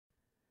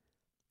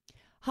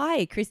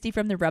Hi, Christy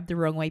from the Rub the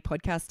Wrong Way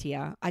podcast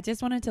here. I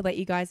just wanted to let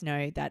you guys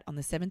know that on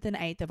the 7th and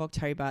 8th of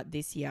October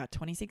this year,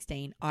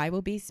 2016, I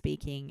will be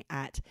speaking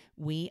at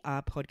We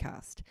Are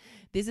Podcast.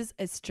 This is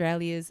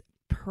Australia's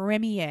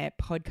premier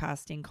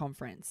podcasting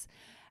conference.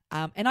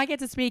 And I get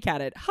to speak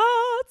at it.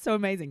 It's so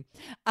amazing.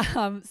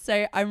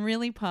 So I'm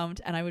really pumped,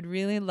 and I would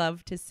really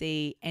love to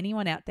see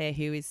anyone out there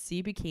who is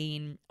super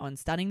keen on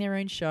starting their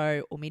own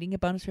show or meeting a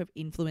bunch of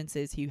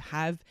influencers who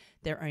have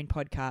their own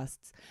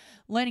podcasts,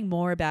 learning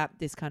more about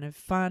this kind of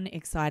fun,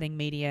 exciting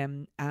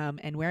medium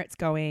and where it's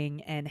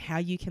going and how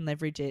you can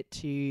leverage it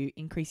to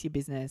increase your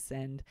business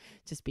and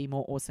just be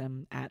more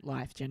awesome at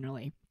life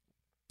generally.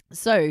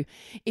 So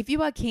if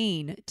you are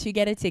keen to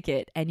get a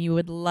ticket and you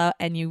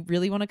you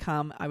really want to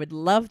come, I would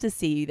love to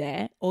see you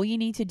there. All you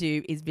need to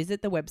do is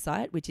visit the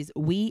website, which is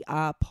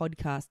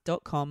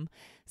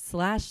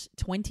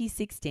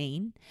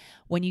wearepodcast.com/2016.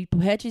 When you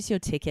purchase your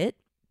ticket,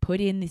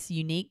 put in this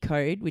unique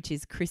code, which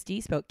is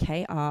Christie, spelled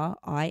Kristiem,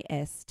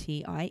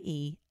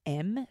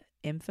 M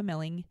for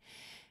Melling.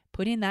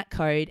 Put in that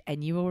code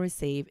and you will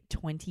receive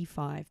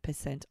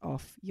 25%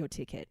 off your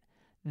ticket.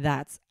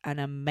 That's an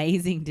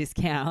amazing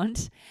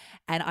discount.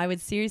 And I would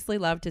seriously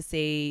love to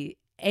see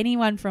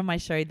anyone from my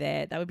show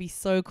there. That would be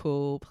so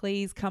cool.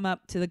 Please come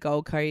up to the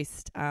Gold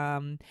Coast.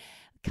 Come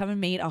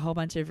and meet a whole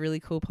bunch of really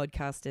cool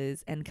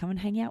podcasters and come and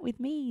hang out with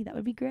me. That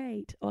would be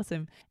great.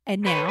 Awesome.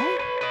 And now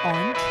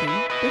on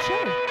to the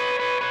show.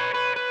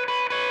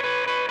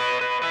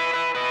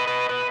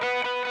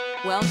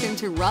 Welcome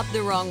to Rub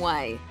the Wrong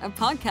Way, a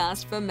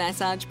podcast for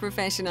massage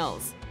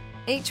professionals.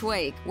 Each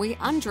week, we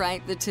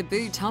undrape the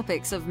taboo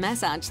topics of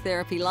massage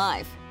therapy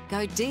life,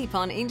 go deep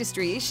on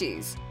industry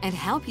issues, and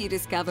help you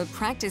discover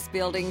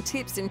practice-building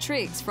tips and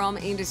tricks from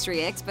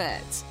industry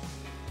experts.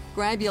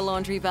 Grab your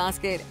laundry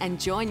basket and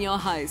join your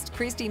host,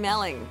 Christy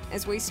Melling,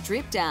 as we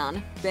strip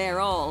down, bare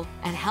all,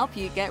 and help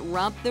you get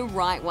rubbed the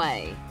right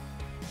way.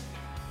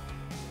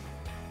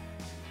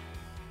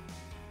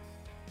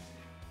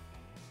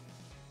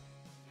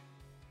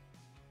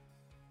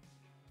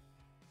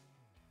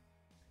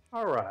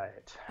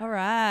 All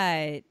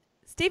right.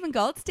 Steven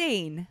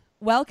Goldstein,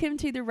 welcome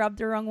to the Rub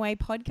the Wrong Way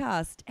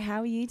podcast. How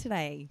are you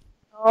today?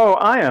 Oh,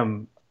 I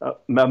am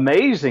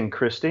amazing,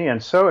 Christy,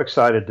 and so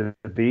excited to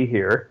be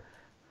here.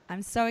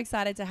 I'm so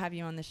excited to have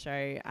you on the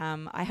show.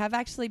 I have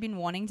actually been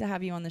wanting to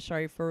have you on the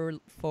show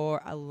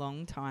for a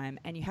long time,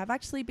 and you have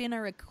actually been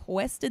a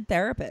requested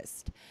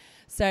therapist.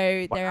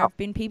 So There have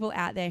been people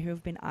out there who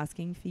have been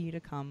asking for you to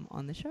come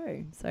on the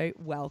show. So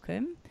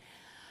welcome.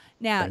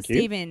 Now,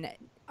 Steven,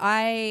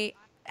 I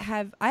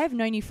have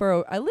known you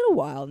for a little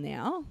while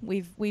now.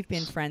 We've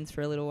been friends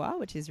for a little while,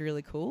 which is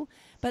really cool.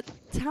 But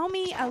tell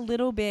me a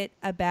little bit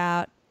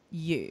about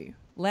you.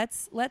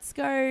 Let's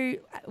go.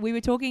 We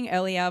were talking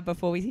earlier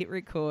before we hit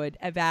record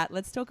about,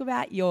 let's talk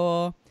about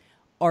your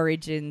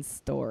origin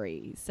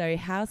story. So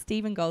how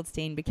Steven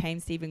Goldstein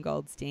became Steven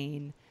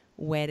Goldstein.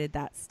 Where did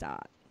that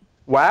start?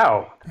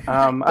 Wow.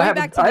 Go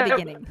back to the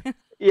beginning.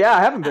 Yeah,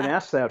 I haven't been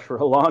asked that for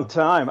a long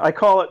time. I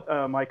call it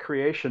my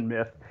creation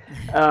myth.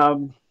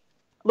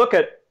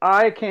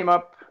 I came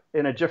up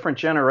in a different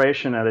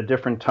generation at a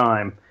different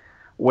time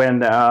when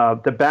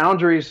the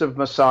boundaries of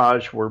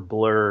massage were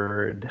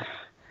blurred.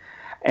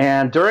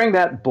 And during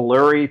that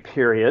blurry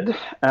period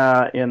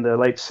in the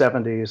late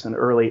 70s and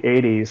early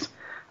 80s,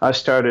 I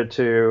started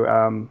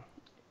to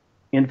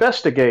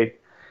investigate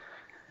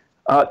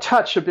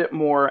touch a bit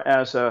more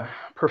as a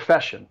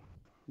profession,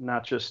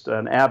 not just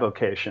an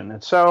avocation.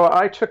 And so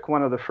I took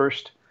one of the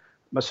first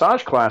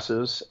massage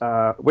classes,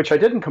 which I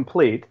didn't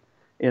complete,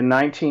 in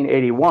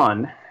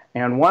 1981,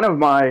 and one of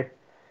my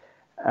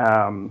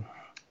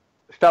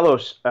fellow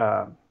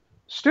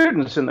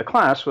students in the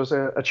class was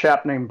a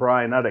chap named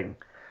Brian Nutting.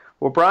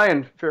 Well,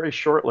 Brian very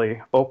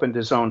shortly opened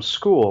his own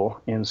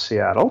school in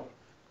Seattle,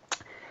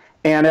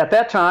 and at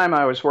that time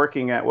I was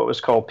working at what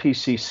was called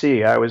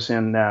PCC. I was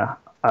in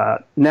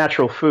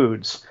natural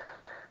foods,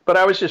 but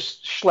I was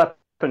just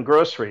schlepping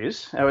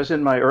groceries. I was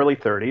in my early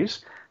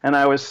 30s, and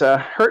I was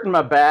hurting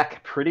my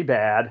back pretty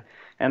bad,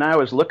 and I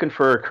was looking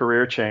for a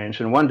career change.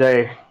 And one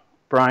day,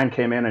 Brian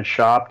came in and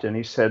shopped, and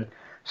he said,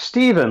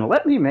 "Steven,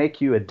 let me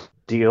make you a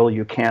deal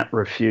you can't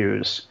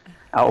refuse.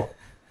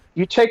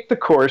 You take the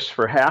course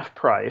for half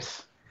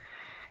price,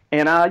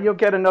 and you'll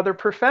get another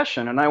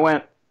profession." And I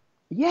went,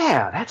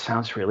 yeah, that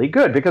sounds really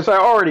good, because I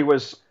already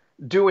was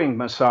doing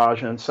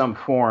massage in some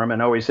form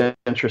and always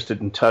interested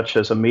in touch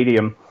as a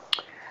medium.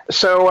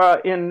 So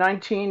in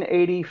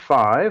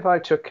 1985, I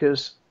took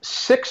his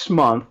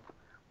 6-month,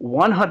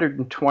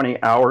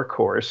 120-hour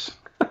course,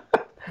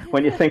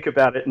 when you think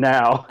about it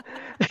now.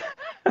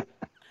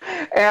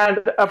 And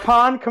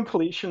upon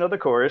completion of the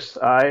course,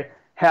 I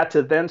had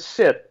to then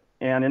sit,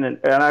 and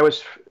I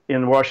was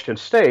in Washington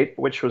State,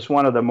 which was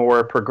one of the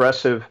more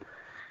progressive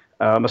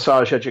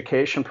massage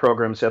education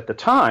programs at the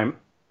time.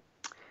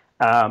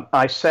 You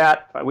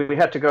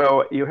had to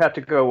go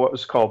what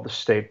was called the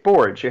state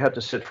boards. You had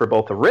to sit for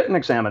both a written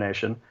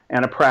examination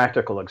and a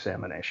practical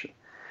examination.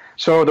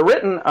 So the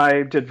written,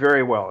 I did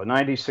very well,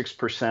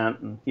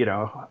 96%, and,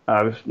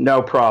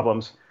 no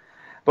problems.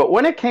 But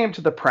when it came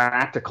to the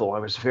practical, I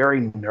was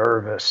very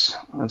nervous.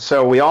 And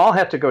so we all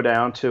had to go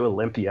down to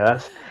Olympia.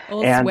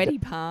 All And sweaty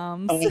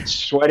palms.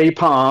 sweaty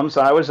palms.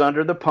 I was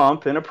under the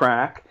pump in a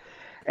prac.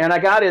 And I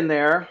got in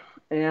there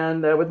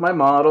and with my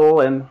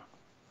model, and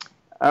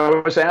I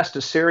was asked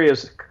a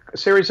series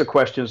of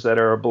questions that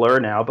are a blur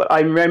now. But I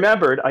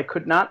remembered I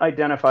could not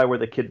identify where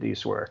the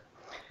kidneys were.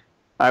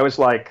 I was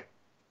like,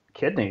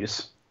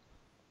 kidneys?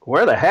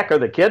 Where the heck are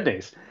the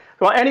kidneys?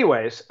 Well,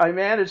 anyways, I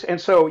managed. And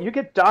so you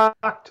get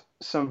docked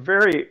some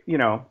very,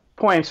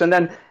 points. And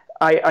then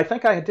I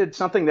think I did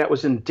something that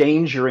was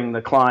endangering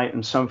the client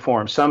in some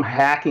form, some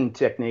hacking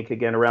technique,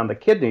 again, around the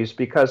kidneys,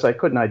 because I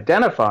couldn't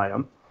identify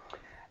him,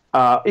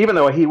 even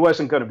though he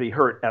wasn't going to be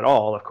hurt at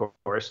all, of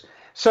course.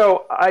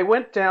 So I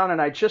went down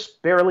and I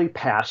just barely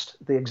passed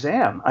the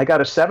exam. I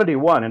got a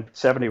 71 and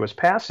 70 was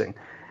passing.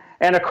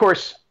 And of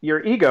course,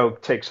 your ego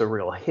takes a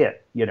real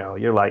hit.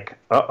 You're like,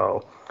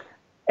 uh-oh.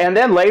 And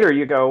then later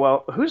you go,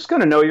 well, who's going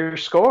to know your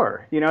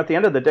score? At the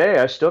end of the day,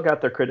 I still got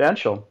the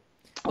credential.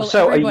 Well,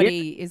 so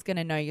everybody is going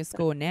to know your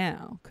score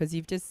now because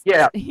you've just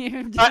I'm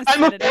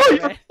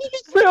a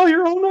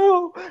failure.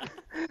 Oh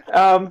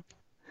no.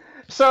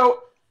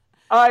 So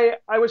I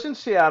was in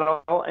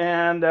Seattle,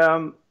 and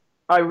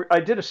I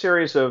did a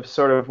series of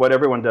sort of what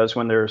everyone does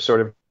when they're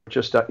sort of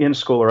just in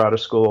school or out of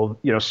school,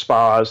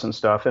 spas and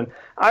stuff. And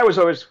I was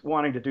always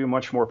wanting to do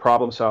much more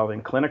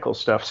problem-solving clinical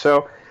stuff.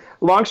 So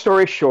long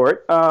story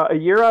short, a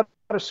year out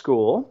of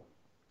school,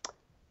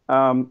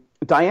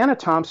 Diana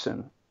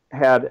Thompson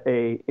had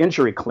a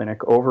injury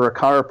clinic over a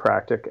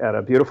chiropractic at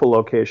a beautiful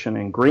location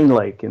in Green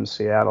Lake in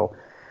Seattle.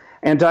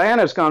 And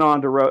Diana's gone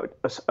on to write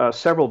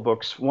several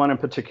books, one in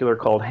particular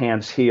called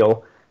Hands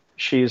Heal.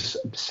 She's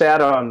sat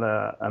on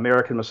the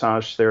American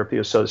Massage Therapy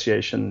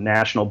Association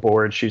National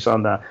Board. She's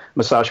on the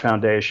Massage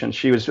Foundation.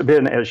 She was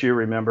been, as you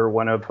remember,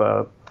 one of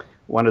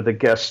the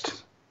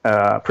guest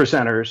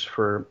presenters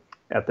for,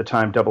 at the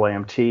time,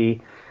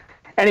 AAMT.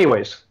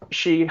 Anyways,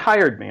 she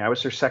hired me. I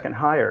was her second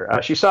hire.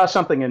 She saw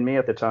something in me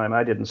at the time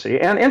I didn't see.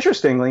 And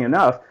interestingly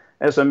enough,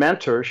 as a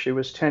mentor, she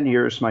was 10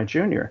 years my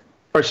junior.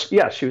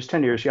 She was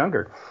 10 years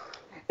younger.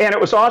 And it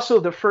was also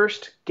the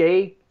first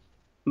gay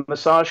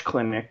massage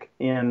clinic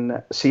in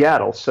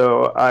Seattle.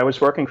 So I was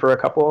working for a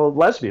couple of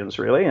lesbians,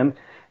 really. And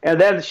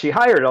then she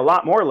hired a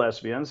lot more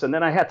lesbians. And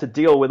then I had to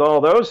deal with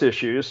all those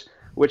issues,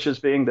 which is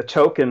being the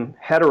token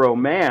hetero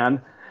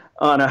man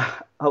on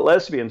a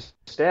lesbian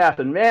staff.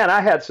 And man,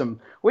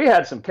 we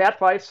had some cat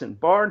fights and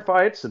barn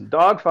fights and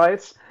dog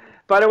fights,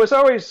 but it was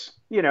always,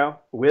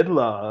 with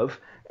love.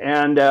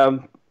 And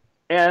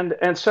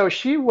so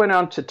she went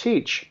on to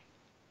teach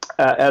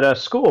at a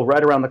school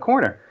right around the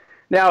corner.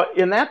 Now,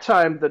 in that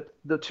time,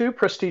 the two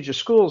prestigious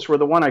schools were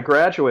the one I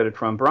graduated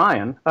from,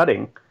 Brian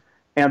Udding,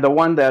 and the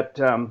one that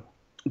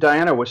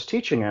Diana was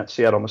teaching at,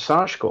 Seattle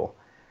Massage School.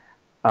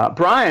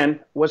 Brian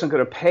wasn't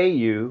going to pay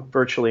you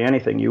virtually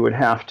anything. You would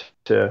have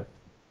to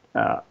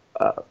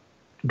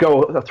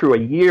go through a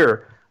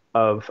year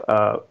of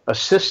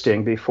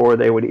assisting before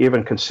they would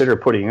even consider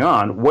putting you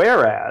on,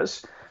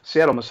 whereas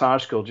Seattle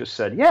Massage School just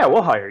said, yeah,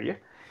 we'll hire you.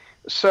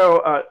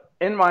 So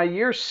in my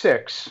year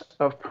 6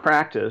 of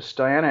practice,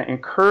 Diana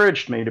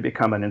encouraged me to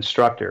become an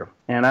instructor.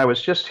 And I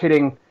was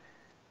in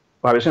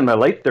my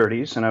late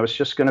 30s, and I was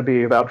just going to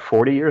be about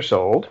 40 years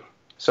old.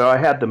 So I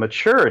had the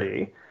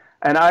maturity,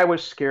 and I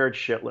was scared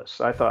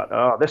shitless. I thought,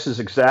 oh, this is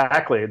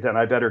exactly, then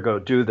I better go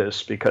do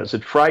this, because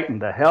it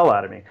frightened the hell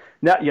out of me.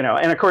 Now,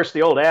 and of course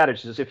the old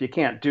adage is if you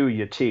can't do,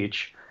 you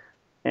teach.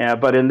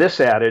 But in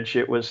this adage,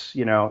 it was,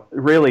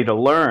 really to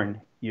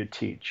learn, you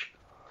teach.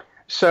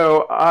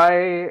 So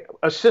I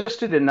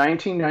assisted in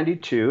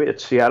 1992 at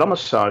Seattle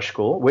Massage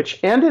School, which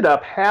ended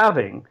up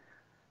having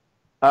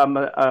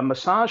a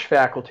massage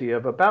faculty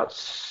of about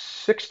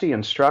 60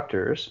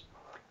 instructors,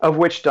 of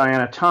which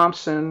Diana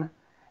Thompson,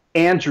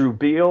 Andrew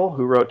Beal,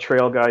 who wrote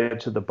Trail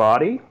Guide to the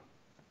Body,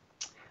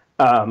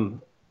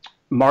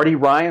 Marty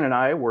Ryan and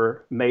I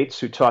were mates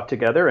who taught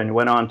together and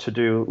went on to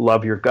do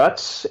Love Your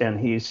Guts. And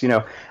he's,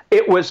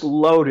 it was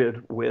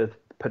loaded with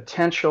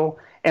potential.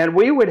 And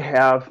we would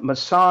have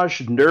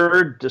massage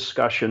nerd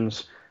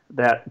discussions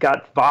that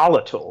got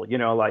volatile,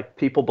 like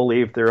people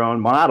believed their own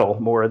model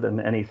more than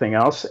anything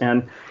else.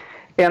 And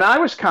I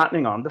was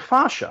cottoning on the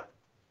fascia.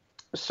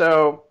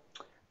 So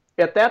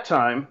at that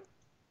time,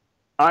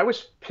 I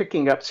was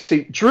picking up,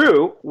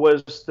 Drew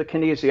was the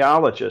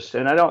kinesiologist,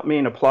 and I don't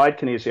mean applied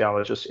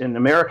kinesiologist. In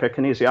America,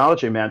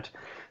 kinesiology meant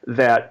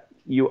that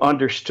you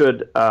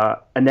understood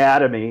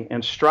anatomy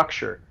and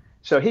structure.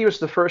 So he was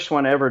the first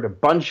one ever to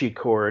bungee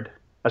cord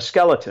a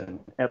skeleton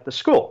at the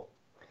school.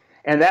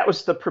 And that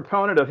was the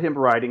proponent of him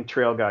writing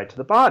Trail Guide to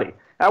the Body.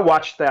 I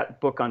watched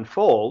that book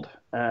unfold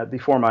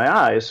before my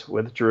eyes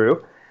with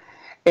Drew.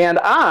 And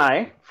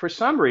I, for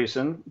some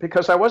reason,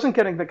 because I wasn't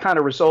getting the kind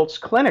of results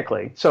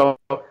clinically, so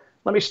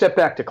let me step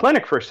back to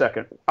clinic for a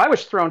second. I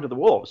was thrown to the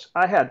wolves.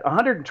 I had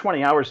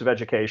 120 hours of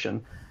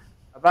education,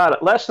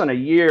 about less than a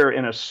year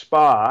in a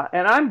spa,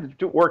 and I'm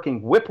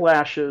working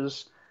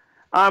whiplashes,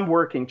 I'm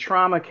working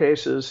trauma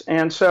cases,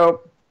 and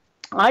so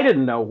I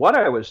didn't know what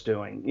I was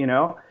doing,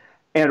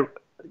 And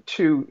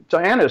to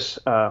Diana's,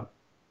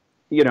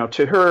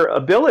 to her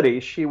ability,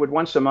 she would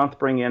once a month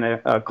bring in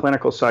a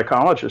clinical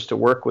psychologist to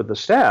work with the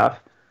staff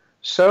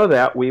so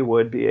that we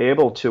would be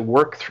able to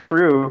work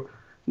through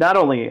not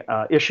only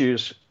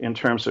issues in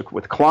terms of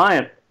with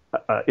client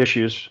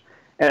issues,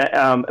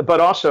 but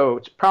also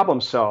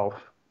problem solve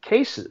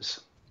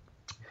cases.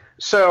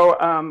 So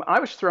I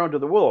was thrown to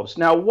the wolves.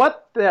 Now,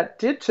 what that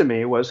did to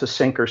me was a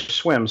sink or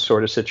swim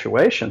sort of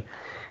situation.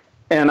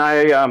 And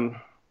I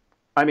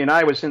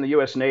was in the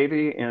U.S.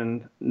 Navy in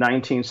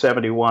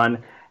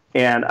 1971,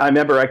 and I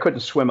remember I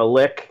couldn't swim a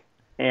lick.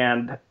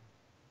 And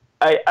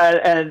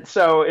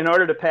so in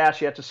order to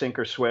pass, you had to sink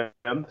or swim.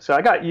 So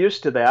I got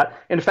used to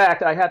that. In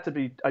fact,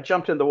 I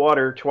jumped in the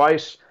water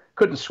twice,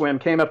 couldn't swim,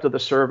 came up to the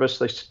surface.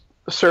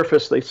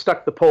 They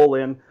stuck the pole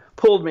in,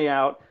 pulled me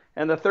out.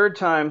 And the third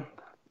time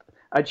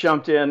I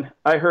jumped in,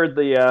 I heard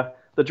the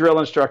drill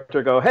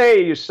instructor go,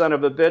 "Hey, you son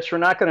of a bitch, we're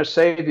not going to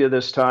save you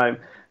this time."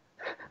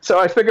 So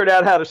I figured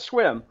out how to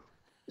swim.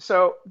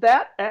 So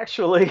that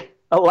actually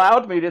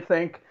allowed me to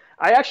think,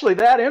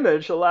 that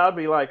image allowed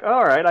me like,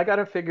 all right, I got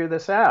to figure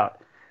this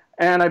out.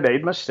 And I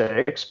made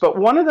mistakes. But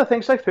one of the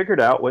things I figured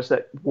out was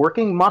that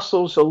working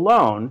muscles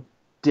alone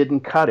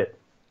didn't cut it.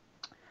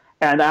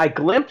 And I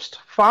glimpsed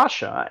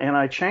fascia, and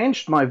I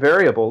changed my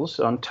variables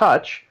on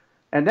touch.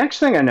 And next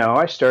thing I know,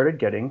 I started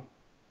getting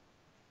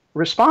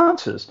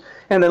responses.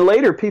 And then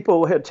later,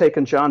 people had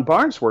taken John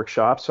Barnes'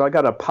 workshop, so I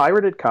got a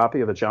pirated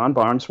copy of a John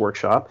Barnes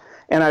workshop,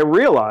 and I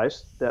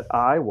realized that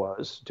I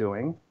was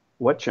doing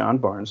what John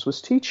Barnes was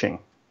teaching.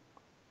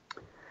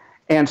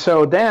 And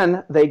so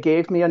then they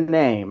gave me a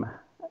name,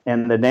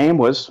 and the name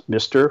was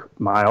Mr.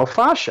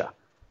 Myofascia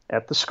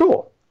at the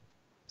school.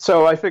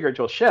 So I figured,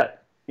 well, shit,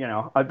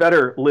 I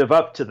better live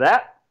up to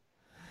that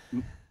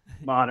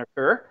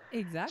moniker.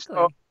 Exactly.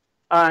 You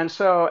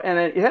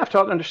have to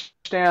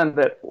understand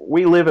that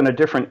we live in a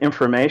different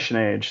information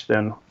age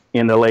than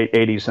in the late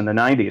 80s and the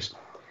 90s.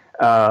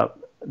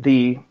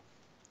 The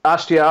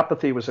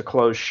osteopathy was a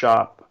closed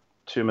shop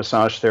to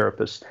massage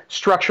therapists.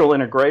 Structural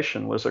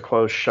integration was a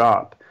closed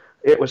shop.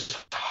 It was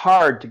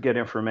hard to get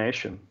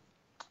information.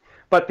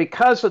 But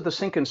because of the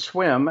sink and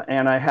swim,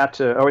 and I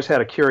always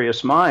had a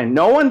curious mind,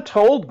 no one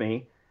told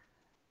me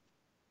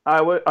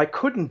I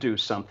couldn't do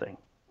something.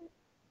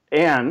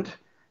 And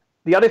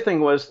the other thing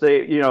was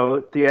you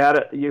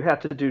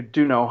had to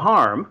do no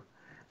harm.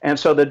 And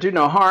so the do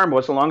no harm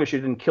was, as long as you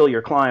didn't kill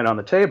your client on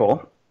the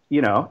table,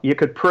 you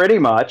could pretty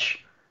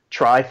much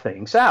try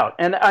things out.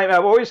 And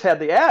I've always had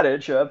the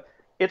adage of,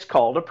 it's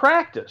called a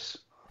practice.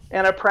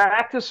 And a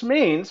practice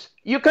means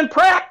you can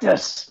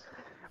practice.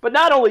 But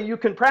not only you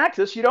can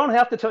practice, you don't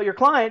have to tell your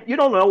client you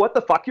don't know what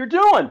the fuck you're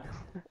doing.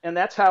 And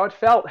that's how it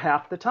felt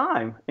half the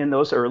time in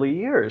those early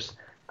years.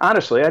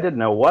 Honestly, I didn't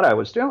know what I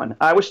was doing.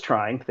 I was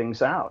trying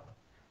things out.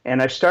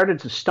 And I started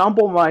to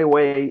stumble my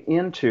way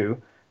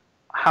into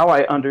how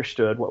I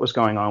understood what was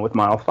going on with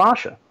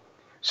myofascia.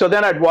 So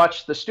then I'd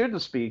watch the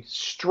students be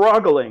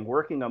struggling,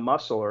 working a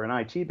muscle or an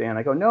IT band.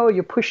 I go, no,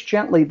 you push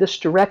gently this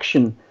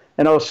direction.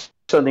 And all of a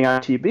sudden the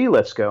ITB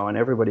lets go, and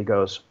everybody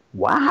goes,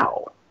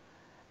 wow.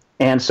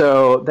 And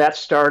so that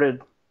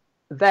started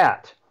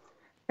that.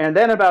 And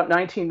then about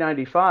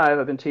 1995,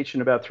 I've been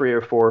teaching about 3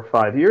 or 4 or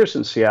 5 years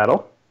in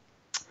Seattle.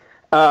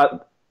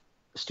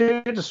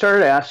 Students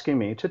started asking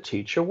me to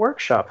teach a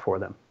workshop for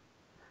them.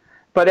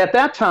 But at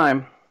that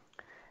time,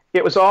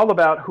 it was all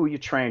about who you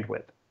trained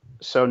with.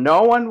 So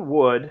no one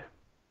would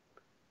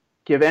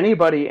give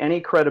anybody any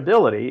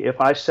credibility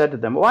if I said to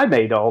them, well, I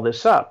made all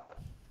this up.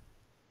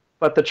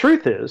 But the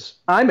truth is,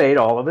 I made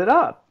all of it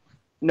up.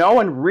 No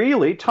one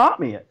really taught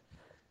me it.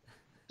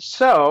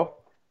 So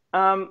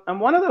I'm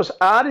one of those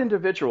odd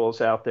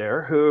individuals out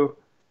there who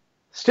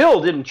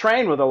still didn't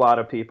train with a lot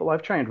of people.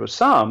 I've trained with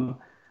some,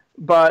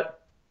 but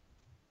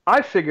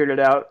I figured it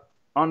out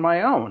on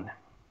my own.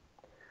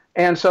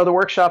 And so the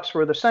workshops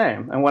were the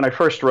same. And when I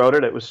first wrote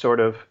it, it was sort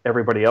of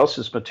everybody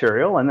else's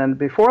material. And then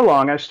before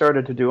long, I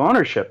started to do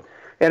ownership.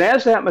 And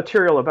as that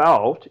material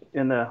evolved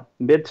in the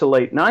mid to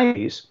late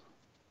 90s,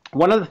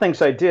 one of the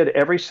things I did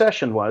every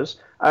session was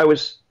I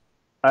was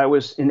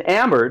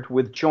enamored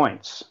with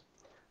joints.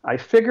 I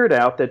figured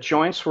out that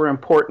joints were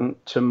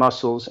important to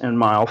muscles and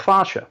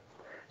myofascia.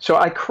 So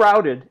I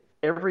crowded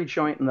every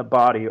joint in the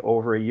body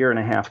over a 1.5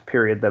 year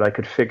period that I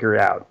could figure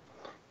out,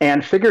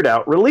 and figured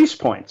out release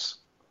points.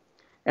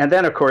 And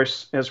then, of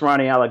course, as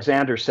Ronnie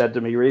Alexander said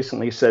to me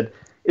recently, he said,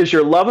 is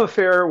your love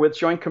affair with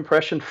joint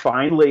compression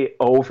finally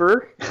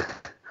over?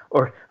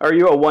 Or are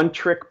you a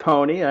one-trick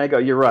pony? And I go,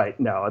 you're right.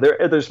 No,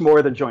 there's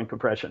more than joint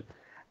compression.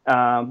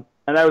 And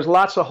there was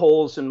lots of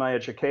holes in my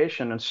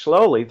education, and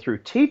slowly through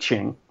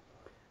teaching,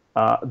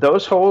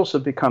 those holes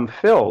have become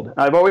filled.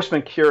 I've always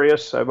been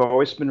curious. I've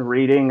always been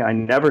reading. I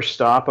never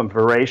stop. I'm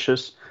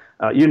voracious.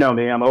 You know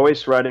me. I'm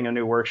always writing a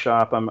new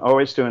workshop. I'm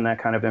always doing that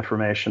kind of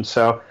information.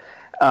 So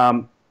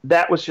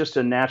that was just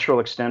a natural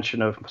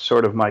extension of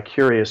sort of my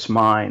curious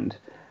mind.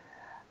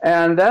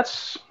 And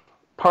that's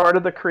part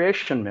of the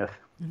creation myth.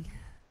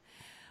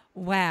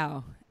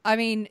 Wow. I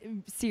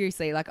mean,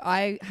 seriously, like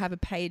I have a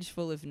page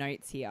full of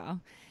notes here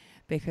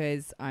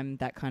because I'm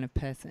that kind of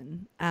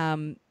person.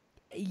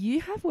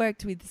 You have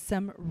worked with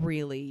some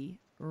really,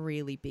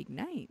 really big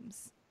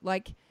names,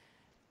 like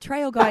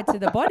Trail Guide to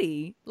the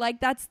Body.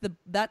 Like that's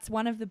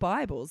one of the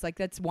Bibles. Like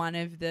that's one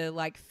of the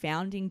like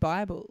founding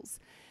Bibles.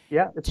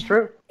 Yeah, it's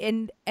true.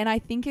 And I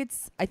think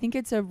it's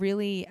a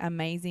really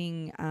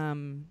amazing.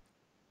 I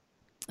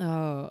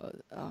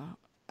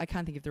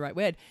can't think of the right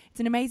word. It's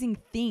an amazing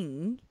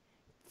thing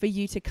for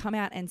you to come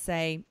out and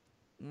say,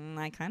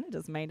 I kind of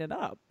just made it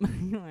up.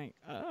 Like,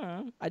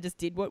 I just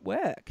did what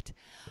worked.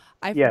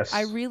 Yes.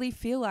 I really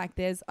feel like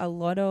there's a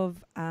lot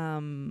of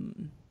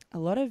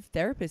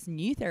therapists,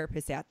 new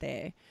therapists out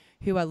there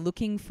who are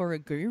looking for a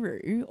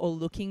guru or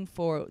looking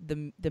for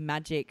the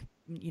magic,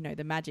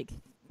 the magic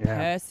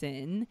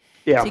person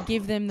to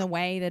give them the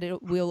way that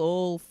it will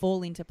all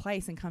fall into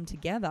place and come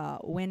together,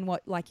 when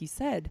like you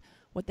said,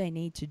 what they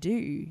need to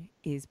do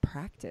is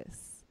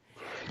practice.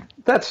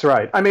 That's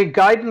right. I mean,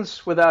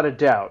 guidance without a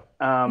doubt.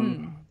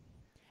 And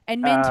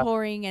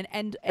mentoring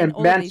and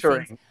all mentoring. Of these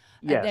things.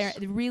 Yes.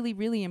 They're really,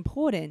 really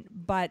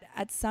important. But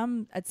at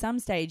some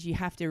stage, you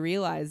have to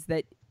realize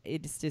that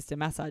it's just a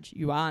massage.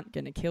 You aren't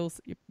going to kill.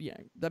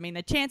 I mean,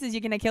 the chances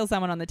you're going to kill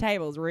someone on the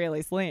table is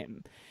really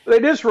slim.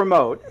 It is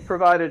remote,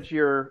 provided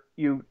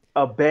you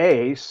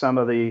obey some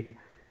of the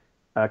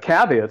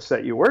caveats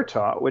that you were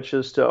taught, which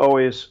is to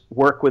always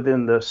work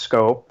within the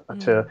scope,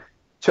 to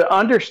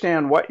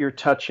understand what you're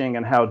touching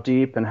and how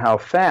deep and how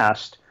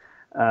fast,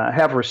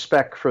 have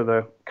respect for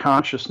the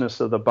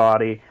consciousness of the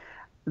body.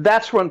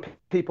 That's when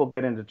people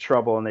get into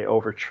trouble and they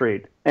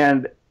overtreat.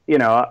 And,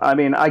 I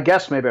mean, I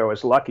guess maybe I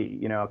was lucky,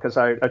 because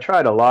I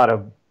tried a lot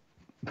of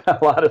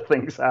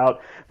things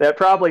out that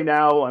probably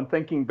now, on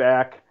thinking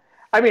back,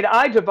 I mean,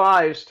 I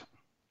devised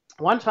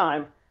one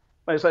time,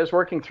 as I was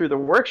working through the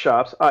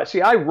workshops,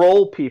 I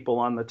roll people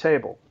on the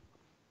table.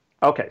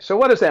 Okay, so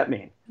what does that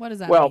mean? What does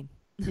that mean?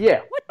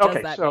 Yeah. What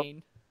does that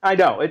mean? I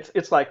know.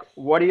 It's like,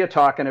 what are you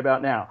talking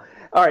about now?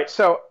 All right,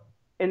 so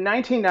in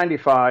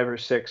 1995 or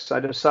 6, I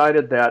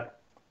decided that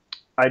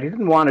I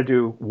didn't want to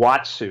do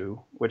Watsu,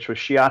 which was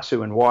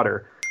shiatsu in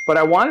water, but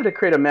I wanted to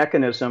create a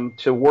mechanism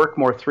to work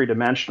more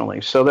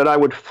three-dimensionally so that I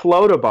would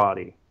float a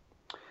body.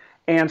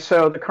 And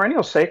so the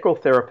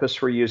craniosacral therapists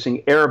were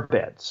using air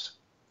beds.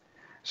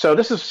 So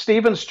this is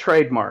Steven's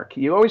trademark.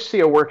 You always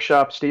see a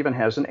workshop, Steven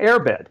has an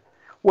airbed.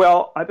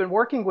 Well, I've been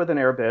working with an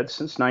airbed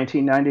since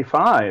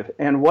 1995,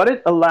 and what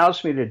it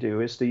allows me to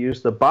do is to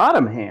use the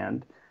bottom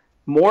hand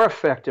more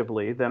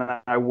effectively than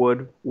I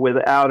would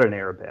without an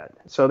airbed,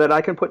 so that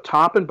I can put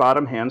top and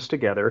bottom hands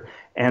together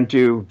and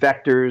do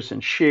vectors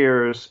and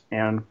shears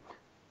and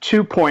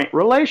two-point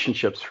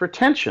relationships for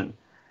tension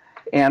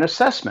and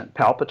assessment,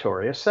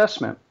 palpatory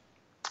assessment.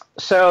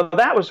 So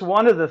that was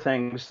one of the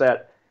things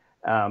that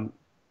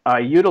I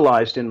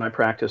utilized in my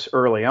practice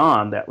early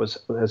on that was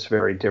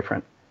very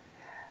different.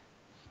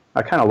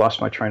 I kind of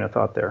lost my train of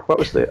thought there. What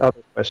was the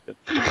other question?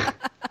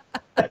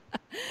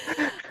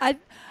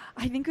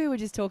 I think we were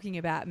just talking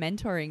about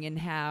mentoring and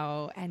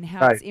how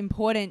Right. It's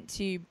important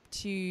to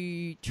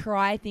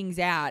try things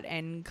out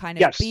and kind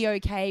of be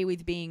okay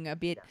with being a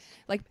bit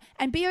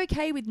and be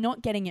okay with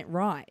not getting it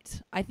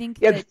right. I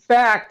think in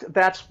fact,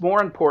 that's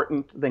more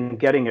important than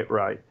getting it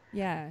right.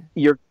 Yeah.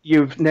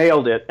 You've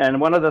nailed it.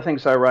 And one of the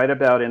things I write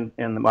about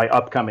in my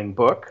upcoming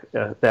book,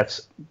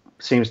 that's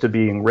seems to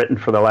be being written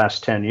for the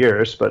last 10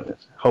 years, but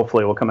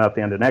hopefully it will come out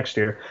the end of next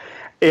year,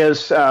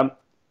 is, you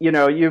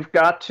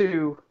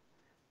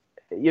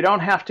don't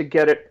have to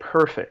get it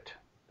perfect.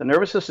 The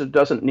nervous system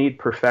doesn't need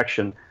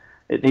perfection.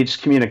 It needs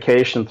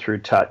communication through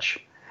touch.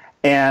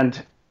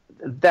 And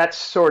that's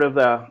sort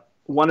of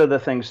one of the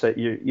things that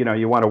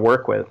you want to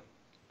work with.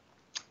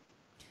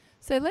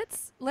 So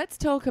let's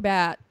talk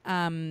about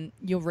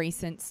your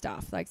recent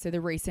stuff,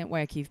 the recent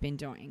work you've been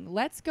doing.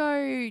 Let's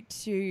go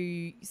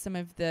to some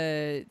of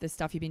the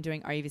stuff you've been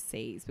doing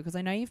overseas, because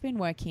I know you've been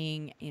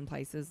working in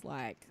places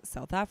like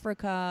South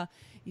Africa.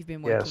 You've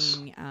been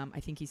working, I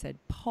think you said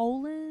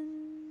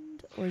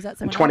Poland, or is that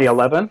somewhere else?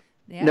 2011?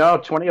 Yeah. No,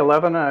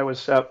 2011. I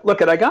was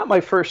I got my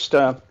first.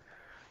 So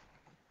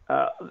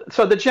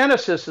the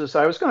genesis is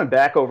I was going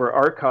back over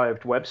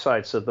archived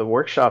websites of the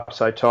workshops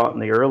I taught in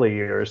the early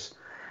years.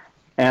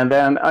 And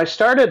then I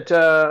started,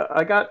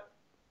 I got,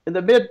 in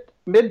the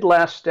mid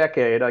last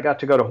decade, I got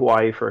to go to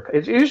Hawaii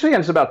it usually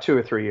ends about 2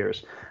 or 3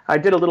 years. I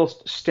did a little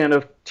stint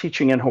of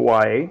teaching in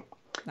Hawaii.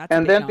 That's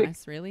a bit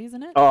nice, really,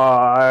 isn't it? Oh,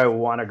 I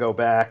want to go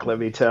back, let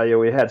me tell you.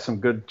 We had some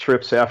good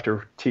trips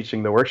after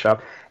teaching the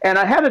workshop. And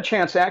I had a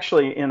chance,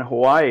 actually, in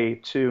Hawaii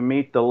to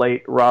meet the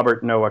late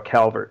Robert Noah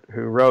Calvert,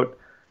 who wrote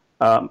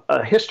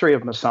A History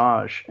of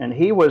Massage. And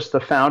he was the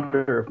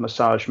founder of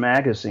Massage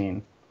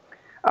Magazine.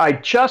 I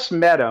just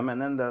met him,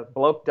 and then the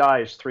bloke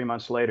dies 3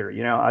 months later.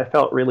 I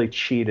felt really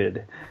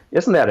cheated.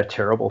 Isn't that a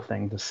terrible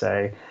thing to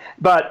say?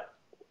 But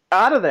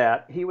out of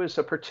that, he was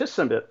a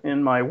participant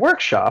in my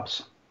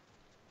workshops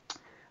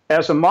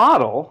as a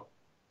model,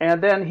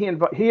 and then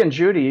he and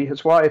Judy,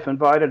 his wife,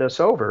 invited us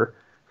over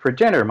for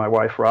dinner, my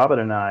wife Robin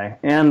and I,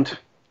 and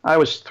I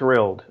was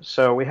thrilled.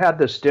 So we had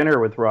this dinner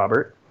with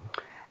Robert,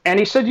 And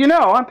he said,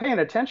 I'm paying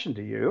attention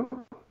to you.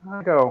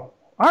 I go,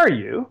 are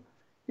you?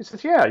 He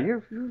says, yeah,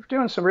 you're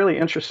doing some really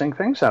interesting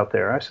things out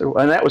there. I said,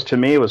 and that was, to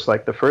me, was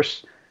like the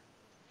first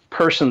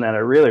person that I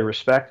really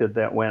respected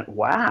that went,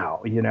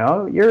 wow,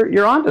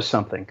 you're onto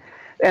something.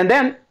 And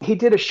then he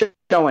did a show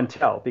and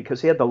tell,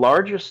 because he had the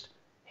largest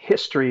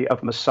history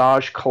of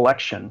massage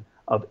collection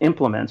of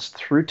implements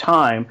through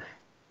time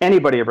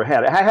anybody ever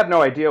had. I have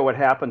no idea what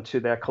happened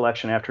to that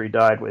collection after he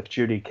died, if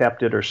Judy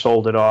kept it or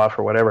sold it off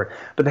or whatever.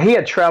 But he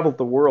had traveled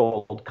the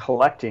world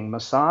collecting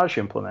massage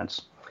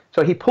implements.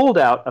 So he pulled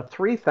out a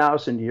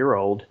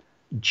 3,000-year-old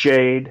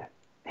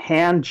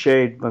hand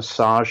jade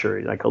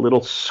massager, like a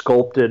little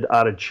sculpted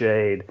out of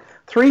jade,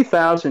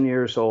 3,000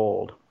 years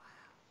old.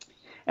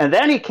 And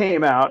then he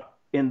came out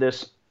in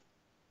this,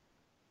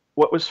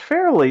 what was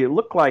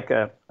looked like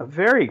a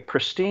very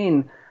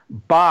pristine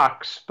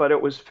box, but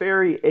it was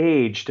very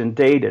aged and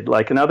dated.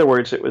 Like, in other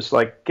words, it was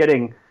like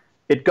it'd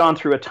gone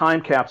through a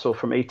time capsule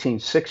from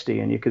 1860,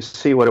 and you could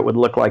see what it would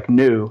look like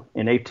new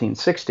in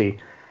 1860.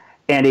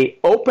 And he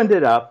opened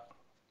it up,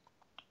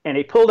 and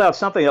he pulled out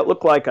something that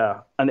looked like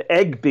an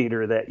egg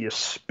beater that you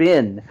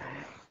spin.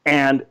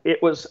 And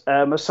it was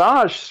a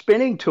massage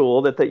spinning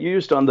tool that they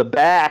used on the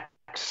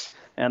backs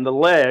and the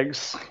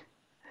legs.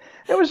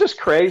 It was just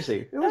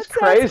crazy. It was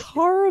crazy.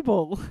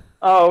 Horrible.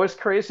 Oh, it was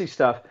crazy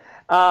stuff.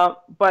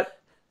 But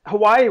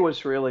Hawaii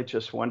was really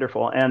just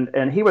wonderful.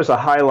 And he was a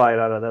highlight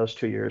out of those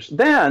 2 years.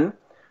 Then,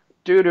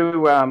 due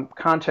to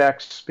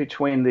contacts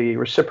between the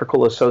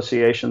reciprocal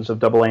associations of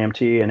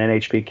AAMT and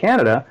NHP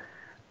Canada,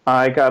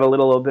 I got a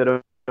little bit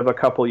of a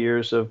couple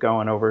years of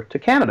going over to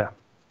Canada.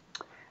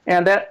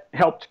 And that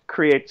helped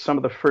create some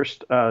of the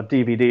first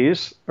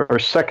DVDs, or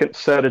second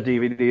set of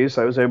DVDs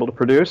I was able to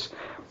produce.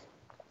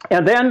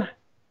 And then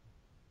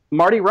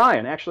Marty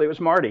Ryan, actually it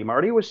was Marty.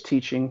 Marty was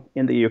teaching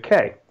in the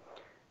UK.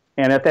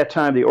 And at that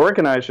time, the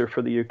organizer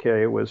for the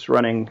UK was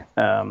running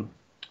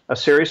a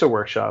series of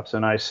workshops.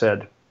 And I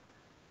said,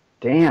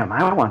 damn,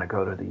 I want to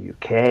go to the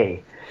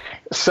UK.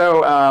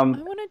 So, I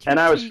want a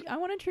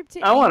trip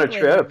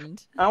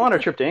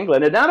to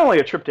England. And not only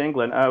a trip to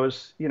England, I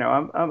was,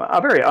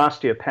 I'm very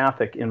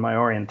osteopathic in my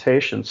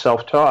orientation,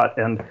 self-taught.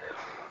 And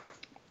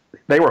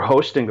they were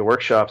hosting the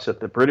workshops at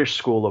the British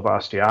School of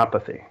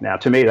Osteopathy. Now,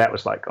 to me, that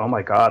was like, oh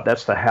my God,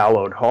 that's the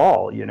hallowed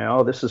hall.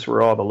 This is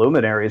where all the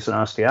luminaries in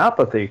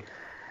osteopathy.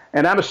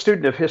 And I'm a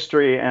student of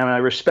history, and I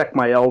respect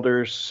my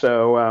elders.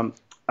 So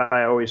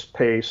I always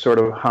pay sort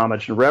of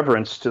homage and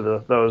reverence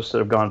to those that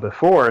have gone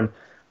before, and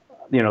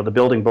the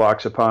building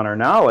blocks upon our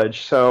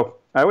knowledge. So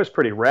I was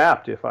pretty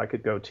rapt if I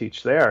could go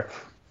teach there.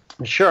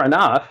 And sure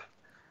enough,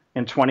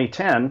 in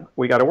 2010,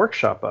 we got a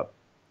workshop up.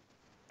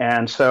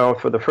 And so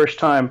for the first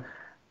time,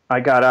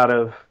 I got out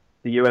of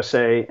the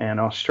USA and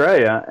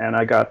Australia, and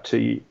I got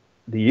to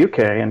the UK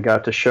and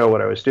got to show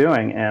what I was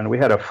doing. And we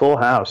had a full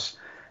house.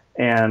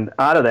 And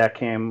out of that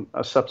came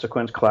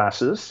subsequent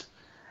classes.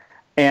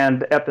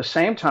 And at the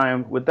same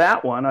time with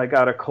that one, I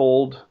got a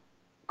cold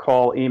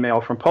call email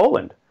from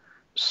Poland.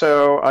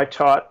 So I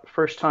taught,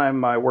 first time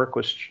my work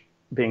was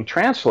being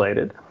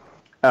translated,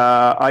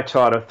 I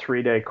taught a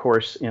 3-day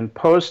course in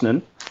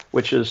Poznan,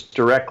 which is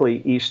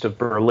directly east of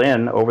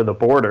Berlin over the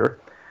border.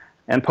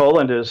 And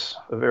Poland is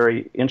a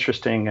very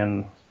interesting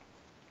and,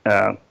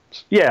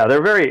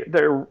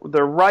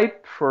 they're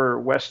ripe for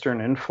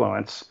Western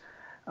influence.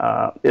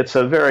 It's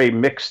a very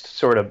mixed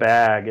sort of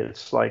bag.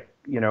 It's like,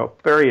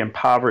 very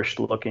impoverished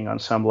looking on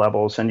some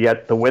levels, and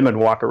yet the women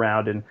walk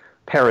around in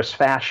Paris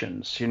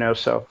fashions,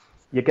 so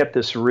you get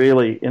this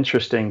really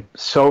interesting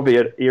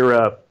Soviet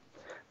era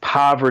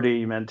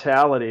poverty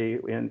mentality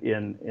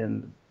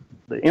in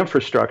the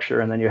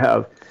infrastructure, and then you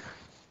have,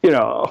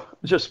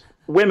 just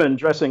women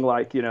dressing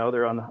like,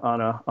 they're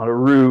on a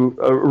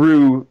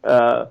rue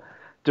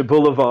de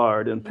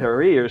Boulevard in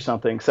Paris or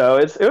something. So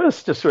it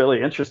was just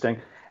really interesting.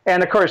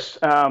 And of course,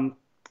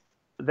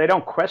 they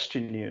don't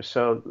question you.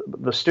 So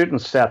the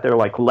students sat there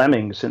like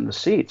lemmings in the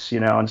seats,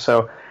 and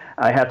so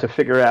I had to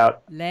figure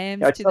out.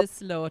 Lambs to the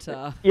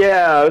slaughter.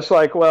 Yeah, it's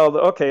like, well,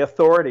 okay,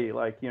 authority,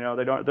 like,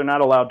 they're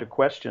not allowed to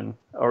question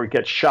or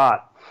get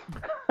shot.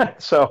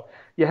 So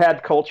you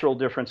had cultural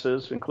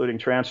differences, including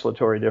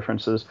translatory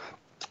differences.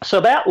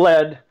 So that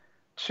led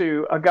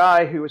to a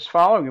guy who was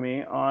following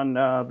me on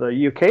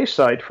the UK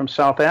site from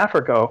South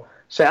Africa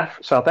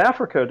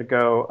to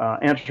go,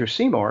 Andrew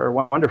Seymour,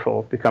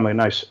 wonderful, becoming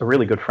a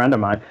really good friend of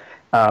mine,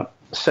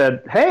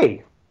 said,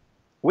 hey,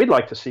 we'd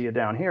like to see you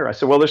down here. I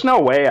said, well, there's no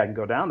way I can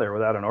go down there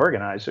without an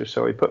organizer.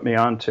 So he put me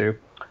on to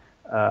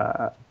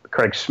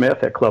Craig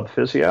Smith at Club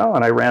Physio,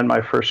 and I ran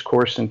my first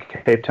course in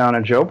Cape Town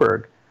and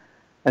Joburg.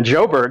 And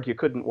Joburg, you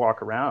couldn't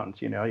walk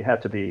around. You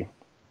had to be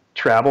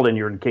traveled in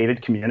your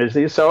gated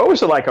communities. So it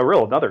was like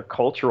another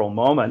cultural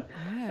moment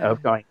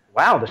of going,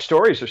 wow, the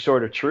stories are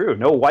sort of true.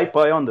 No white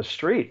boy on the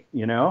street,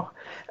 and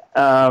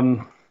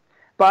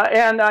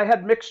I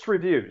had mixed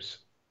reviews.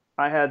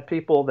 I had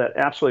people that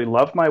absolutely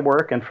loved my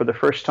work, and for the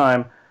first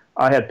time,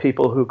 I had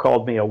people who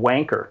called me a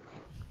wanker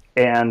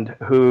and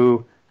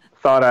who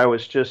thought I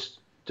was just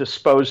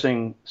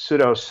disposing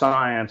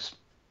pseudoscience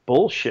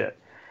bullshit.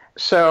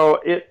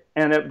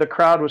 The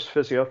crowd was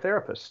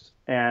physiotherapists.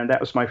 And that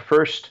was my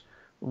first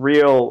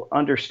real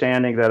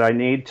understanding that I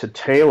need to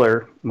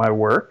tailor my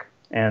work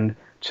and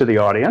to the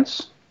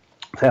audience,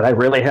 that I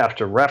really have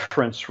to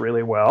reference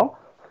really well,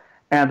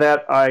 and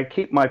that I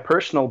keep my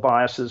personal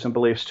biases and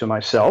beliefs to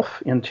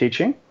myself in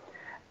teaching,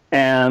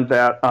 and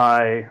that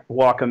I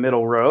walk a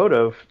middle road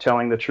of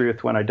telling the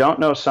truth when I don't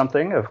know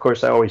something. Of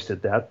course, I always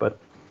did that, but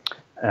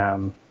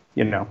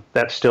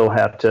that still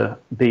had to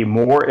be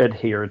more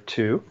adhered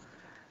to.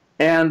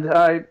 And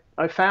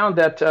I found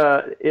that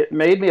it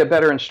made me a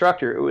better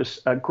instructor. It was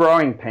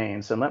growing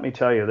pains, and let me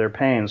tell you, they're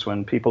pains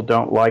when people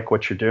don't like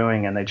what you're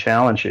doing and they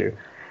challenge you.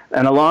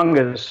 And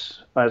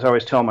as I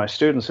always tell my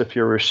students, if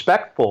you're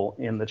respectful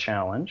in the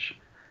challenge,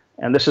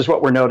 and this is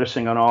what we're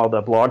noticing on all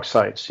the blog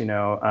sites,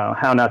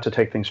 how not to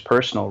take things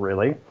personal,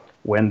 really,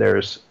 when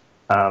there's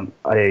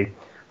a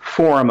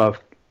forum of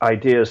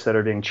ideas that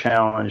are being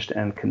challenged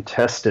and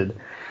contested.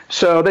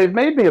 So they've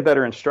made me a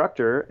better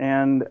instructor,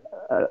 and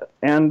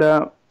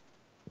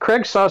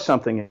Craig saw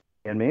something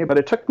in me, but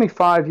it took me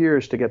 5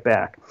 years to get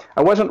back.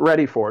 I wasn't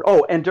ready for it.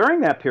 Oh, and during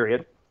that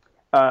period,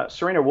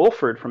 Serena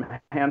Wolford from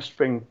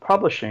Handspring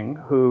Publishing,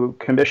 who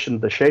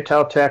commissioned the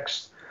Shaitow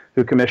text,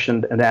 who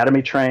commissioned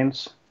Anatomy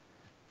Trains,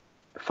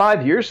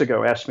 5 years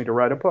ago asked me to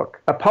write a book.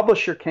 A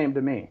publisher came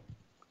to me.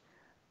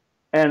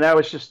 And that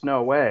was just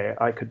no way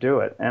I could do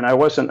it. And I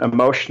wasn't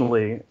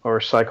emotionally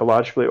or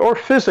psychologically or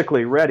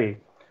physically ready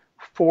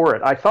for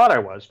it. I thought I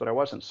was, but I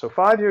wasn't. So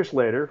 5 years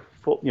later,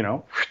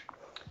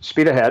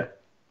 speed ahead.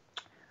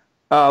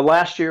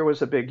 Last year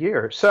was a big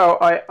year. So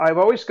I've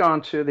always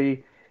gone to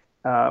the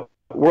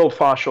World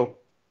Fascial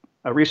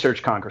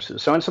Research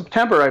Congresses. So in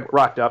September, I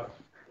rocked up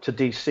to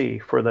D.C.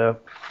 for the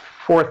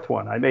fourth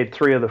one. I made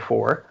 3 of the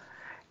 4.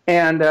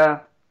 And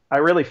I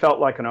really felt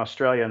like an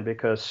Australian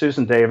because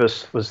Susan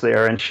Davis was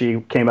there, and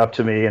she came up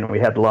to me, and we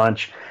had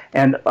lunch.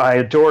 And I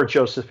adore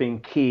Josephine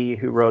Key,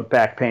 who wrote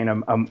Back Pain,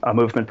 a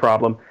Movement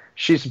Problem.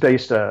 She's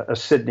based a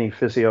Sydney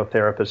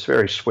physiotherapist,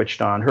 very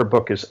switched on. Her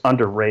book is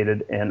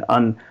underrated and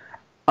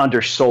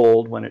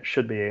undersold when it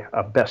should be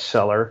a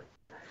bestseller.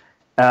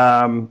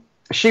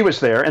 She was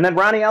there, and then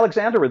Ronnie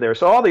Alexander were there.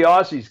 So all the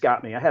Aussies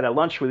got me. I had a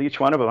lunch with each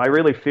one of them. I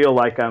really feel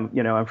like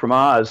I'm from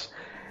Oz.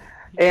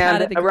 And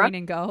part of the green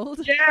and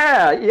gold.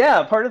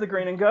 Yeah, part of the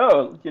green and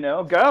gold.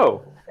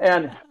 Go.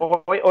 And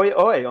oi, oi,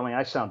 oi. Only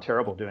I sound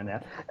terrible doing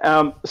that.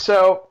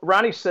 So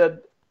Ronnie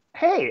said,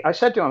 "Hey," I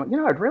said to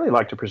him, "I'd really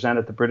like to present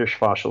at the British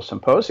Fascial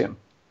Symposium,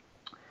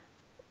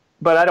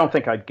 but I don't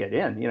think I'd get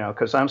in,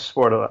 because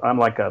I'm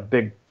like a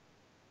big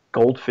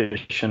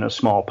goldfish in a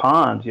small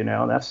pond,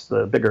 that's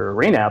the bigger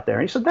arena out there."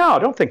 And he said, "No,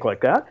 don't think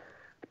like that.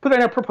 Put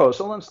in a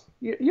proposal and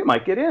you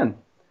might get in."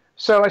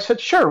 So I said,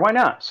 "Sure, why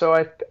not?" So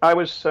I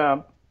was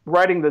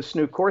writing this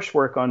new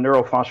coursework on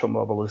neurofascial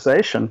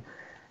mobilization,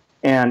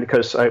 and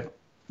because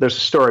there's a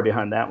story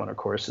behind that one, of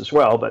course, as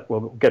well, but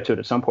we'll get to it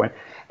at some point.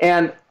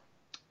 And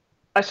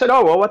I said,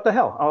 "Oh, well, what the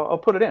hell? I'll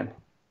put it in,"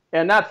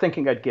 and not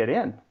thinking I'd get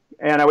in.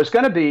 And I was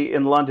going to be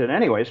in London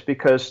anyways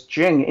because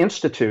Jing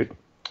Institute,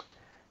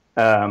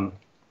 Rachel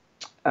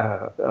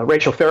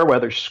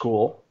Fairweather's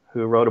school,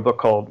 who wrote a book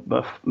called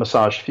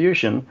Massage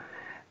Fusion,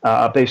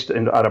 based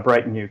out of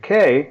Brighton,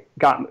 UK,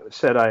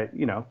 said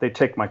they'd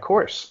take my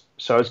course.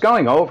 So I was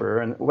going over,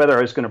 and whether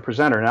I was going to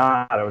present or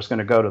not, I was going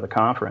to go to the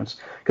conference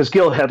because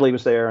Gil Headley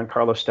was there and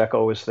Carlos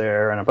Stecco was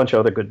there and a bunch of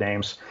other good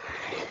names.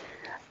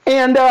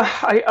 And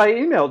I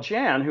emailed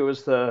Jan, who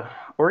was the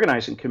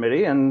organizing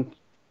committee, and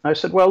I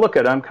said, "Well, look,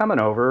 I'm coming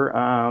over.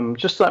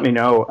 Just let me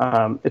know.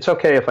 It's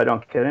okay if I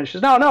don't get in." She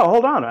says, "No,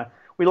 hold on.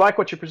 We like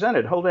what you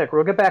presented. Hold back.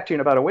 We'll get back to you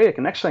in about a week."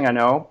 And next thing I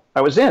know, I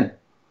was in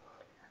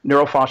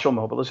neurofascial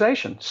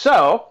mobilization.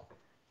 So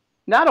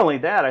not only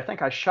that, I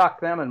think I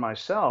shocked them and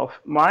myself.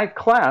 My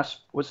class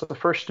was the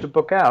first to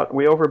book out.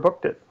 We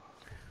overbooked it.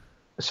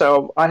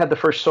 So I had the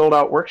first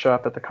sold-out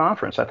workshop at the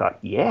conference. I thought,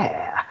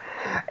 yeah.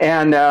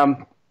 And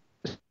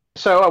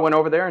so I went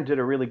over there and did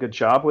a really good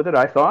job with it,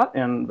 I thought,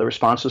 and the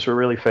responses were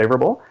really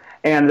favorable.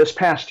 And this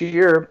past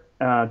year,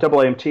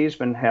 AAMT has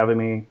been having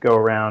me go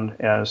around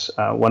as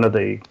one of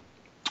the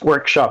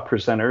workshop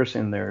presenters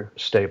in their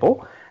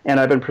stable. And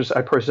I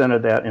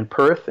presented that in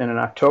Perth, and in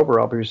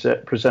October I'll be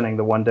presenting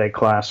the one-day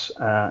class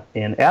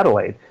in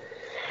Adelaide.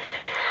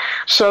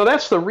 So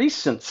that's the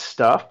recent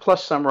stuff,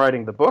 plus I'm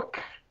writing the book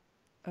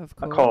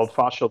called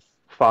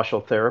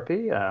Fascial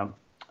Therapy, an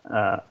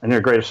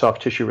integrative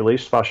soft tissue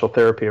release fascial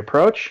therapy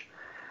approach.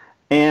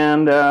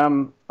 And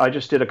I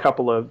just did a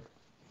couple of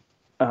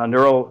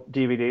neural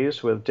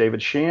DVDs with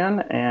David Sheehan,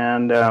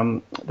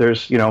 and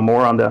there's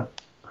more on the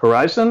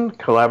horizon,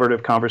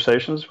 collaborative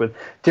conversations with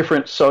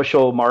different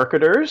social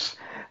marketers,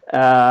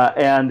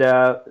 and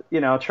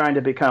trying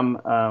to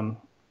become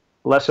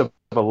less of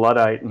a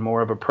Luddite and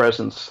more of a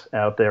presence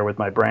out there with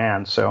my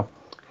brand. So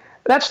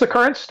that's the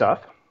current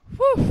stuff.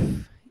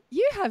 Whew.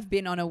 You have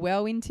been on a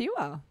whirlwind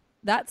tour.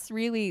 That's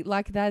really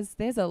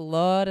there's a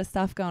lot of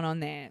stuff going on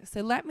there.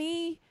 So let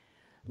me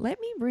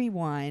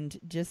rewind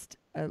just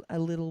a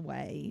little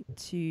way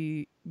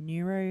to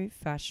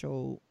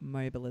neurofascial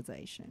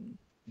mobilization.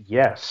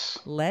 Yes.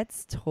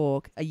 Let's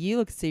talk. You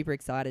look super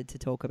excited to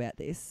talk about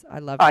this. I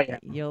love I it.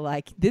 am. You're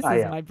like, this I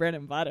is am. my bread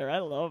and butter. I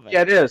love it.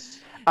 Yeah, it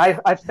is.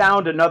 I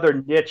found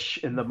another niche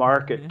in the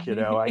market,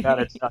 kiddo. I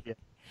gotta tell you.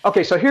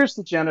 Okay, so here's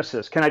the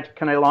genesis. Can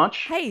I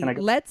launch? Can Hey, I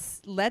go?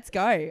 let's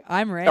go.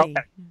 I'm Okay. ready.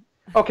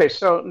 Okay,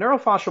 so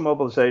neurofascial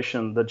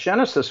mobilization, the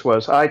genesis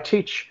was I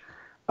teach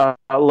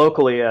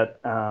locally at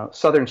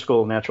Southern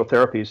School of Natural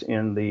Therapies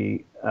in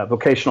the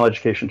vocational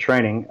education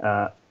training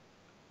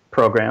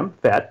program,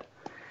 VET,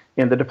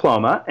 in the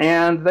diploma,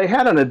 and they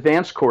had an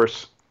advanced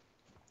course,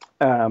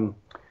 um,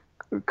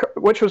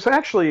 which was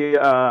actually,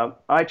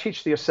 I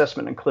teach the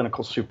assessment and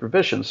clinical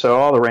supervision, so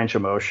all the range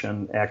of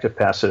motion, active,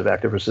 passive,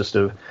 active,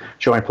 resistive,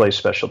 joint play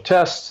special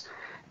tests,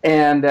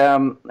 and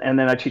then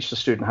I teach the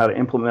student how to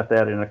implement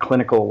that in a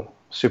clinical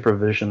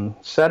supervision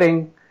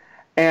setting.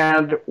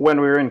 And when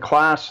we were in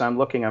class,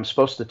 I'm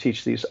supposed to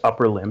teach these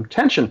upper limb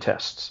tension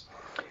tests.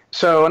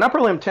 So an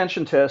upper limb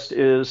tension test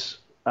is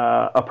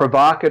a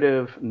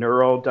provocative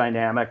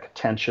neurodynamic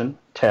tension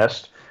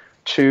test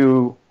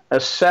to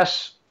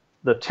assess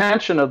the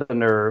tension of the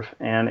nerve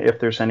and if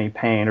there's any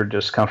pain or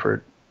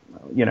discomfort,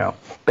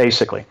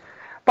 basically.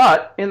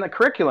 But in the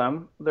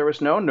curriculum, there was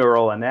no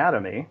neural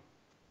anatomy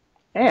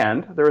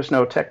and there was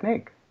no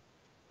technique.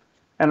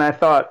 And I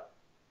thought,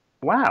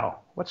 wow,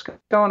 what's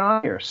going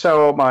on here?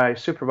 So my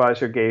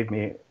supervisor gave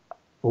me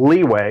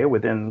leeway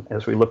within,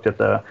 as we looked at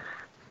the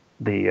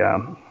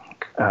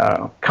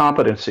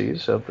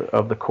competencies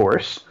of the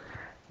course,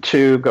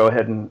 to go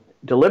ahead and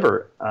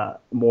deliver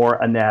more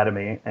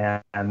anatomy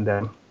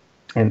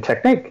and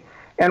technique.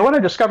 And what I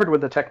discovered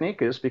with the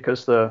technique is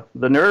because the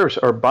nerves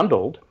are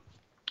bundled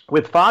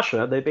with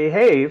fascia, they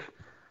behave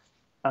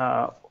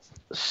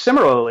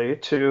similarly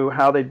to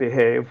how they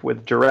behave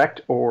with direct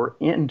or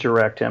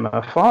indirect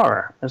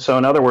MFR. And so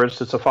in other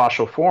words, it's a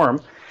fascial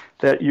form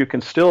that you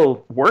can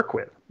still work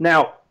with.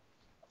 Now,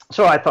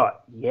 so I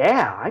thought,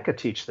 yeah, I could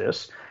teach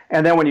this.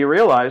 And then when you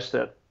realize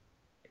that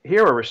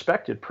here are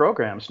respected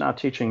programs not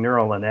teaching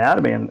neural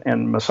anatomy,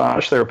 and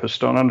massage therapists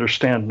don't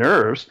understand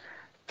nerves,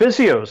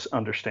 physios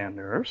understand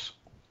nerves,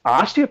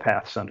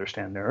 osteopaths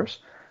understand nerves,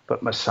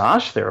 but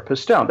massage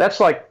therapists don't. That's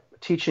like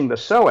teaching the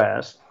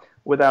psoas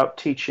without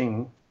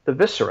teaching the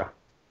viscera.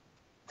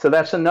 So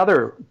that's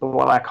another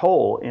black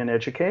hole in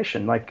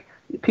education. Like,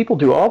 people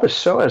do all this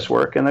psoas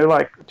work, and they're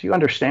like, do you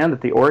understand that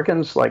the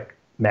organs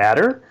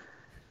matter?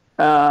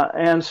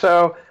 And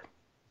so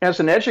as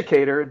an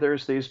educator,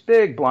 there's these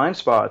big blind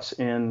spots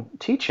in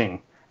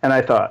teaching. And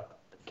I thought,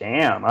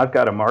 damn, I've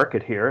got a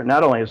market here.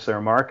 Not only is there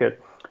a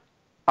market,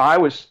 I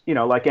was,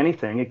 like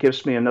anything, it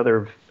gives me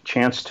another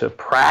chance to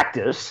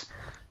practice.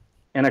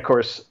 And of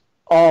course,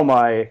 all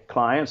my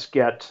clients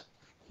get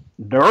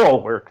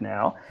neural work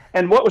now.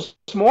 And what was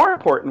more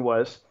important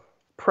was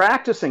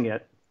practicing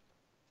it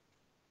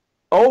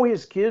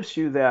always gives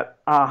you that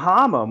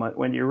aha moment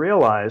when you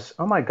realize,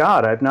 oh my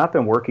God, I've not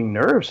been working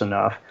nerves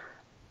enough,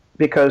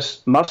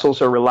 because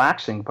muscles are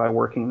relaxing by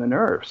working the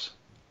nerves.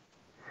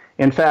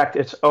 In fact,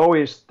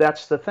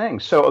 that's the thing.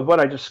 So what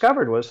I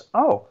discovered was,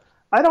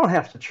 I don't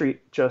have to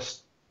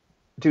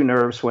do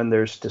nerves when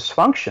there's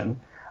dysfunction.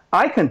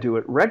 I can do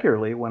it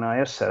regularly when I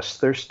assess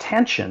there's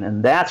tension,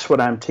 and that's what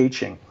I'm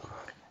teaching.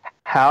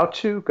 How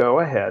to go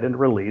ahead and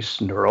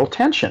release neural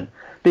tension.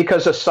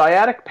 Because a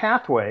sciatic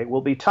pathway will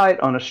be tight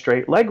on a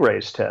straight leg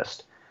raise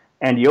test.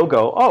 And you'll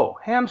go,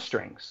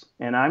 hamstrings.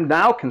 And I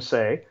now can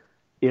say,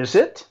 is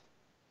it?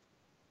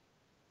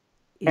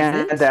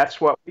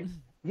 That's what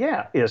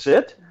is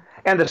it?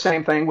 And the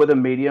same thing with a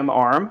medium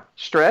arm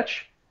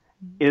stretch.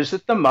 Is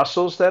it the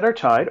muscles that are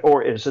tight,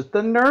 or is it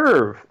the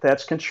nerve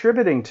that's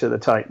contributing to the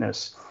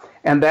tightness?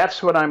 And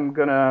that's what I'm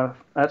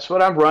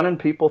running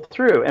people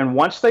through. And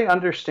once they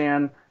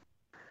understand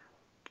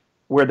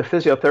where the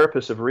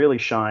physiotherapists have really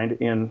shined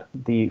in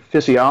the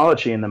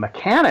physiology and the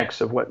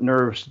mechanics of what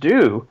nerves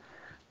do,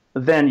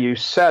 then you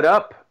set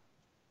up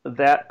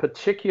that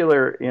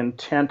particular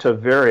intent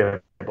of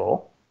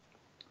variable,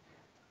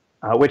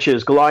 which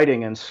is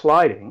gliding and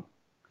sliding.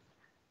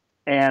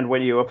 And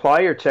when you apply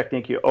your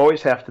technique, you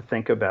always have to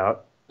think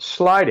about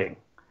sliding.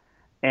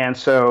 And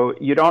so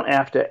you don't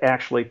have to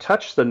actually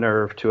touch the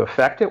nerve to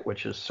affect it,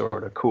 which is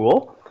sort of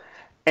cool.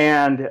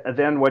 And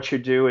then what you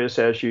do is,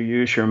 as you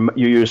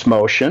use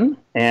motion.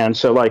 And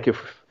so,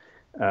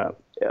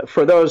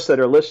 for those that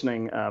are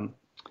listening,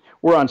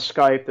 we're on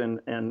Skype,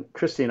 and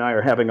Christy and I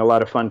are having a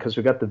lot of fun because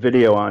we've got the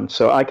video on,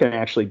 so I can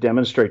actually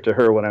demonstrate to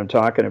her what I'm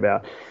talking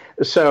about.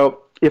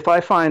 So if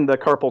I find the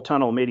carpal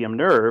tunnel medium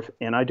nerve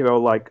and I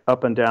go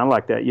up and down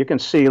like that, you can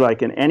see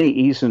in any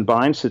ease and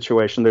bind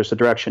situation, there's a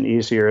direction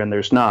easier and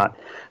there's not.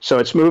 So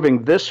it's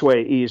moving this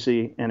way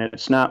easy and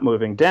it's not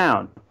moving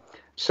down.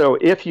 So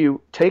if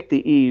you take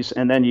the ease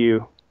and then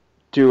you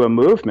do a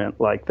movement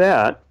like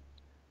that,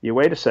 you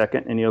wait a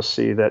second and you'll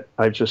see that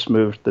I've just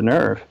moved the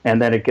nerve,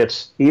 and then it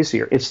gets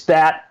easier. It's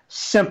that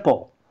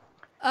simple.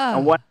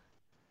 And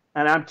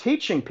I'm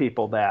teaching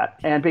people that,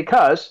 and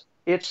because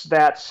it's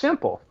that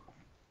simple.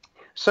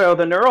 So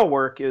the neural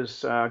work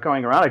is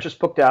going around. I just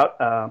booked out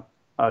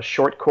a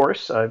short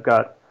course. I've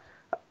got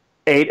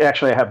 8.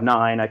 Actually, I have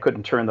 9. I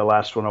couldn't turn the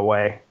last one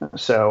away.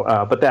 So,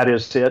 but that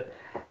is it.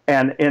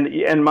 And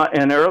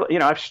early,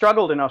 I've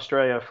struggled in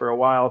Australia for a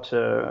while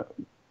to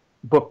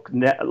book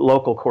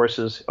local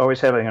courses. Always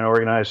having an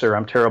organizer.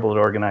 I'm terrible at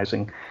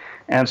organizing,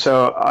 and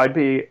so I'd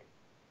be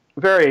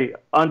very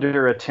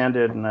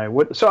under-attended,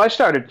 and so I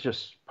started,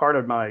 just part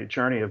of my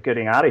journey of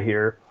getting out of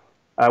here.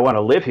 I want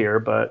to live here,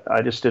 but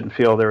I just didn't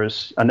feel there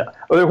was at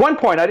one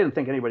point I didn't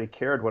think anybody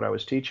cared what I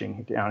was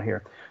teaching down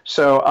here.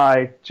 So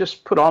I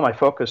just put all my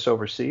focus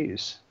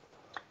overseas.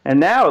 And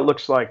now it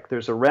looks like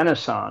there's a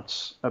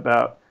renaissance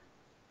about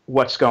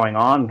what's going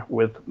on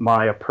with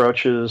my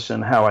approaches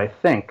and how I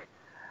think.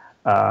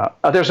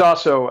 There's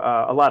also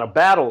a lot of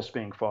battles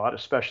being fought,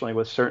 especially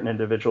with certain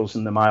individuals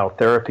in the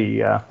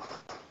myotherapy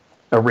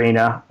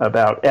arena,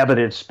 about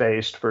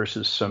evidence-based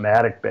versus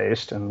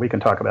somatic-based, and we can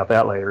talk about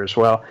that later as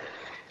well.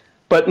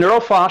 But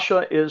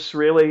neurofascia is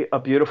really a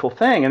beautiful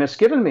thing, and it's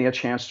given me a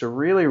chance to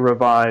really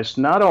revise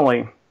not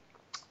only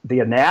the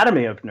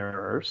anatomy of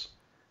nerves,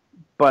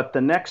 but the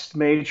next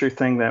major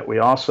thing that we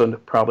also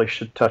probably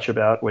should touch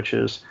about, which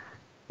is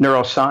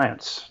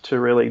neuroscience, to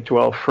really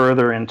dwell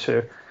further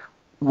into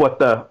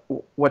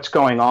what's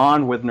going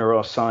on with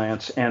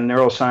neuroscience, and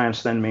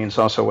neuroscience then means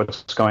also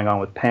what's going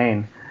on with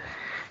pain.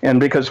 And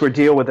because we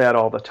deal with that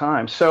all the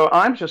time. So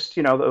I'm just,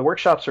 the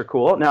workshops are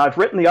cool. Now, I've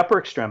written the upper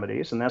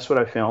extremities, and that's what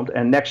I filmed.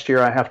 And next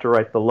year I have to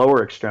write the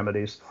lower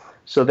extremities.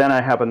 So then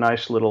I have a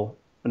nice little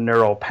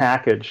neural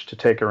package to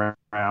take around.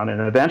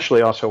 And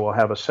eventually also we'll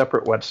have a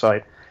separate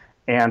website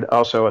and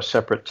also a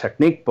separate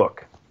technique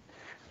book.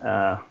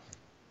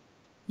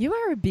 You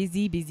are a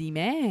busy, busy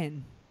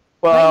man.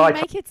 Well, you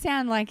make it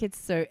sound like it's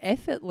so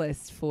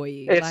effortless for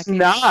you. It's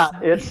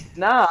not. It's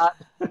not.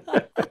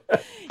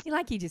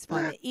 You just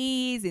find the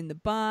ease in the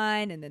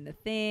bind and then the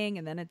thing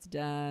and then it's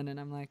done. And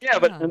I'm like, yeah,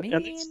 but and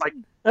it's like,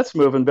 that's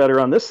moving better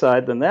on this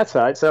side than that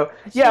side. So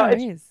yeah, it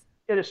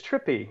is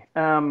trippy.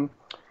 And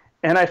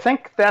I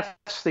think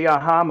that's the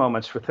aha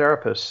moments for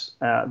therapists.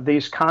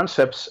 These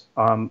concepts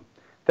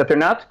that they're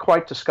not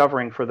quite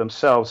discovering for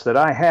themselves that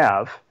I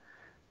have.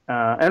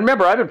 And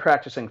remember, I've been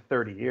practicing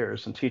 30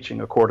 years and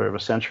teaching a quarter of a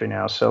century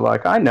now. So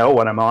I know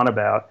what I'm on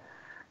about.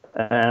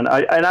 And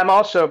I'm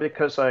also,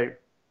 because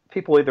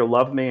people either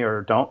love me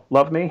or don't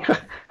love me.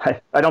 I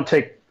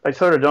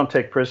sort of don't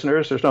take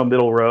prisoners. There's no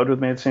middle road with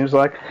me, it seems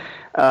like,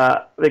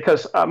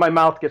 because my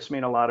mouth gets me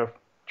in a lot of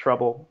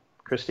trouble.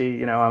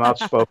 Christy, I'm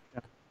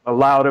outspoken, a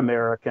loud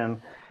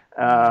American.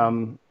 I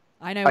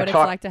know what it's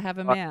like to have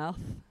a mouth.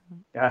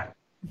 Yeah,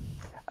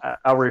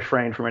 I'll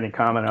refrain from any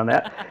comment on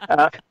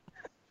that.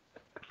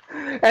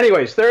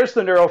 Anyways, there's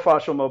the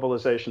neurofascial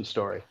mobilization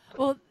story.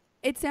 Well,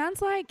 it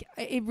sounds like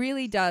it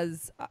really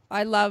does.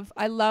 I love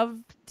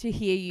to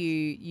hear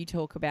you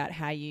talk about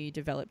how you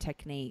develop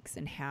techniques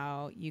and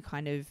how you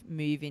kind of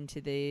move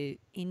into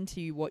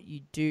what you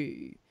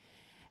do.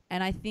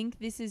 And I think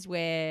this is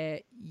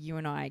where you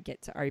and I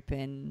get to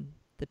open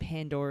the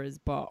Pandora's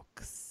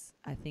box.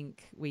 I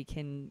think we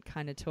can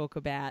kind of talk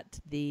about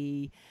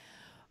the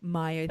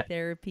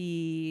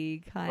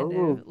myotherapy kind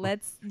of.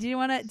 Do you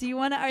want to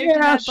open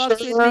that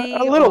box with me?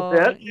 A little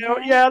bit.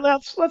 Yeah,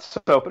 let's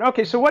open.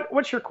 Okay, so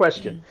what's your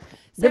question?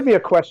 Give me a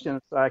question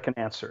so I can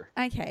answer.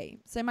 Okay,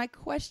 so my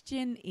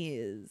question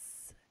is,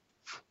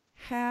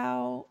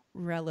 how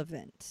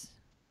relevant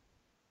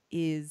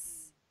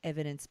is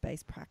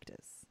evidence-based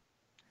practice?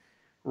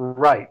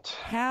 Right.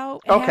 How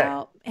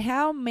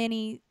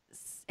many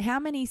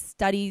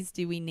studies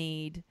do we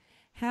need?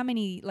 How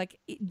many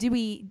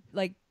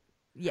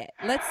yeah,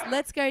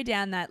 let's go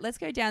down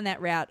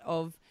that route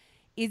of,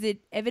 is it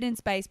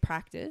evidence-based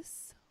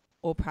practice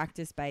or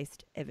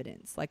practice-based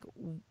evidence?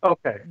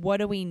 Okay. What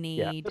do we need?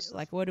 Yeah,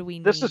 what do we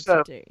need to do? This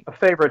is a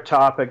favorite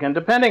topic, and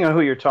depending on who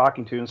you're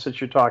talking to, and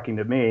since you're talking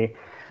to me,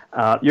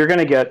 you're going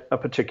to get a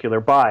particular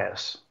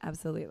bias.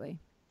 Absolutely.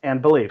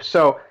 And belief.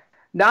 So,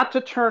 not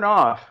to turn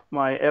off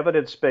my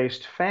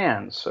evidence-based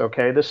fans,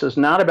 okay? This is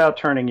not about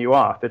turning you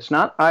off. It's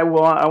not, I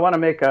want to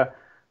make a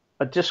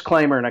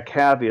disclaimer and a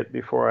caveat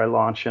before I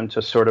launch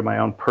into sort of my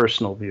own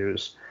personal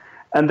views.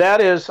 And that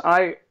is,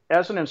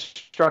 as an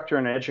instructor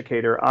and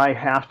educator, I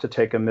have to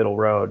take a middle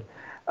road.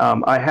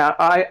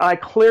 I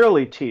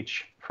clearly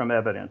teach from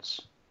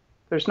evidence.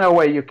 There's no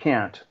way you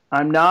can't.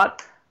 I'm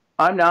not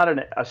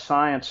a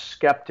science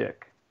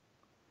skeptic.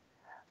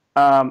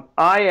 I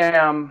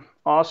am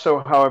also,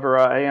 however,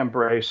 I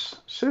embrace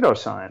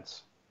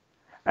pseudoscience.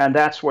 And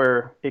that's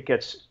where it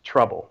gets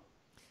trouble.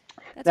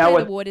 That's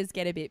where the waters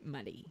get a bit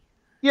muddy.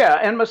 Yeah,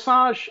 and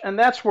massage, and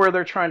that's where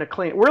they're trying to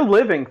clean. We're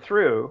living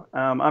through,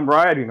 I'm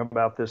writing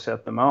about this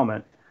at the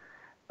moment,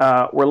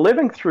 we're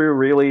living through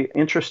really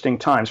interesting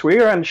times. We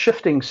are on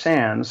shifting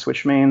sands,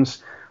 which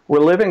means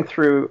we're living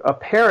through a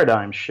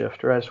paradigm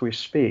shift as we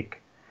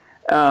speak.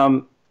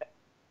 So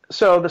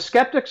the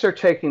skeptics are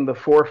taking the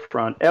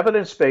forefront.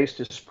 Evidence-based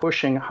is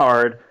pushing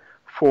hard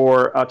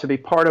to be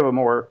part of a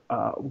more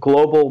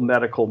global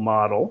medical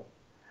model.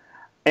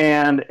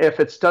 And if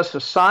the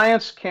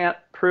science can't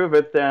prove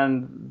it,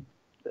 then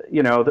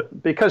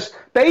because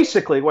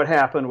basically what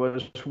happened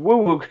was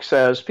woo-woo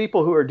says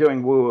people who are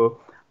doing woo-woo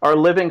are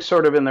living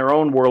sort of in their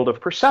own world of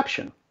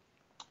perception.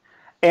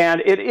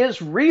 And it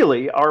is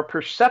really our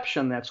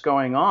perception that's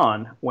going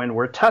on when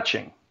we're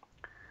touching.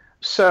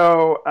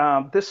 So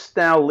this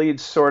now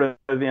leads sort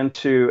of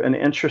into an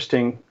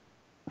interesting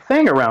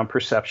thing around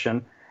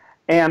perception.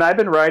 And I've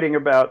been writing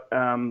about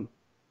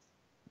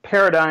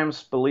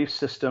paradigms, belief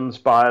systems,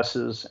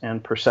 biases,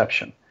 and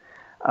perception.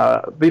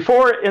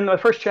 Before, in the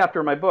first chapter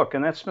of my book,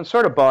 and that's been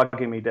sort of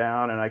bogging me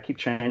down, and I keep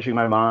changing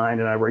my mind,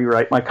 and I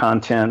rewrite my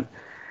content.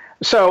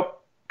 So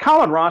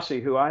Colin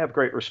Rossi, who I have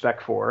great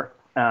respect for,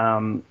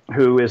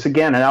 who is,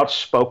 again, an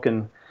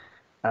outspoken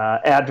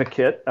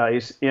advocate.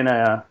 He's in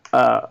an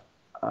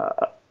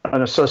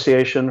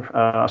association,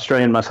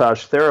 Australian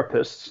Massage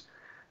Therapists,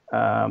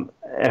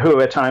 who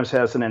at times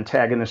has an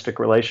antagonistic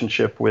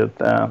relationship with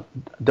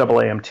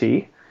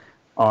AAMT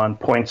on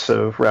points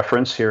of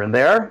reference here and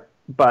there,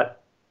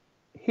 but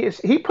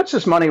he puts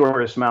his money where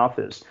his mouth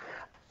is.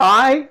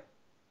 I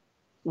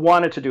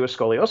wanted to do a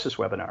scoliosis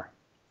webinar.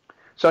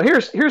 So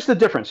here's the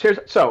difference.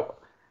 So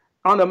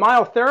on the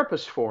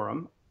myotherapist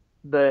forum,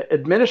 the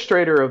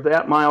administrator of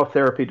that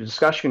myotherapy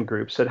discussion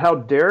group said, "How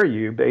dare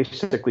you,"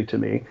 basically to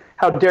me,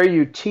 "how dare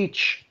you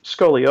teach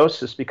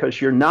scoliosis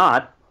because you're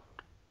not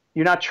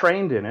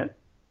trained in it,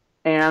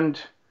 and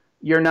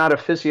you're not a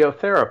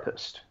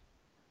physiotherapist.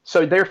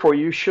 So therefore,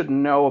 you shouldn't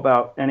know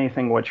about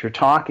anything what you're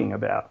talking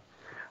about."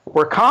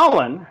 Where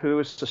Colin, who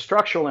is a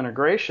structural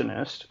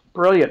integrationist,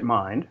 brilliant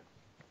mind,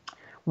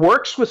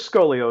 works with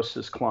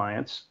scoliosis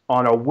clients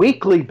on a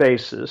weekly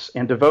basis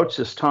and devotes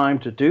his time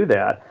to do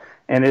that.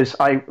 And as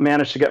I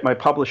managed to get my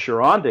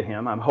publisher onto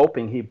him, I'm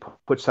hoping he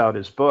puts out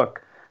his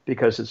book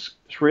because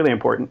it's really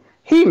important.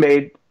 He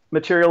made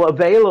material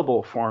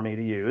available for me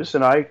to use,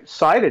 and I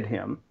cited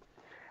him.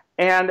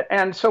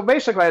 And so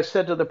basically I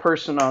said to the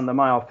person on the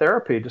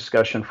myotherapy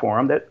discussion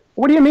forum that,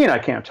 what do you mean I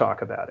can't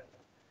talk about it?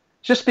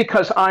 Just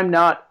because I'm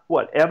not,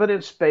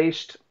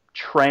 evidence-based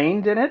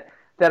trained in it,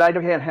 that I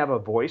can't have a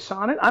voice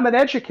on it? I'm an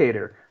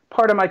educator.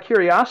 Part of my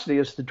curiosity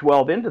is to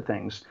delve into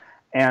things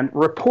and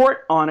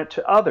report on it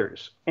to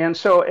others. And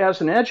so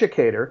as an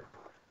educator,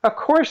 of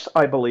course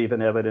I believe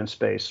in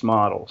evidence-based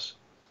models.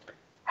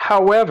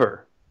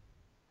 However,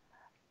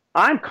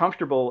 I'm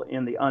comfortable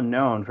in the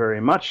unknown, very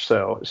much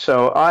so.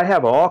 So I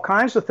have all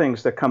kinds of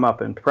things that come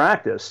up in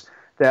practice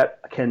that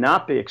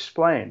cannot be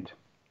explained.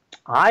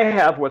 I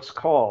have what's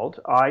called,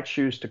 I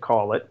choose to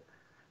call it,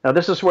 now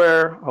this is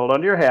where, hold on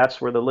to your hats,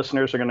 where the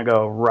listeners are going to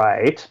go,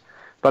 right,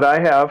 but I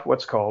have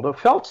what's called a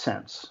felt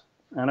sense.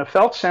 And a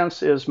felt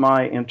sense is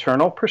my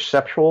internal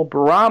perceptual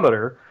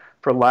barometer,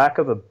 for lack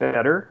of a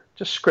better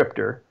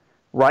descriptor,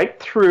 right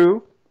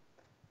through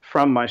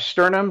from my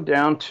sternum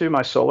down to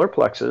my solar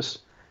plexus.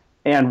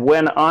 And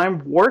when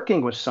I'm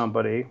working with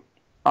somebody,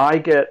 I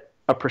get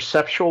a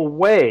perceptual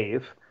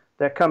wave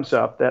that comes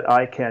up that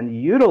I can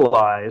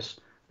utilize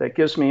that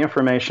gives me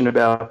information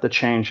about the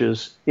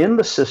changes in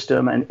the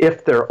system and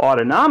if their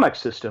autonomic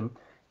system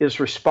is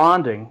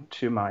responding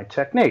to my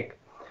technique.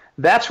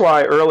 That's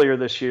why earlier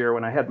this year,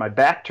 when I had my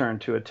back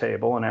turned to a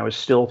table and I was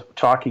still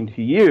talking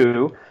to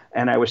you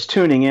and I was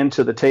tuning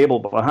into the table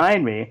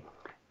behind me,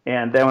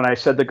 and then when I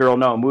said to the girl,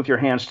 "No, move your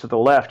hands to the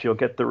left, you'll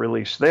get the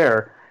release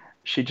there,"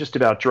 she just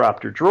about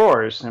dropped her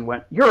drawers and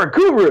went, "You're a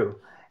guru."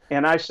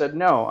 And I said,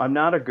 "No, I'm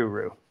not a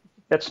guru.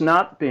 It's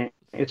not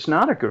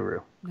a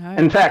guru." No,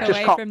 in fact,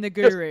 just away from the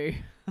guru.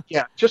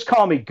 Just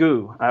call me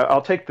goo.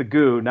 I'll take the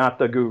goo, not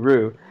the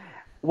guru.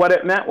 What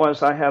it meant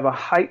was I have a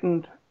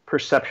heightened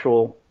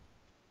perceptual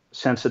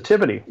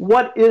sensitivity.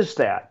 What is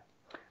that?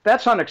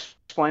 That's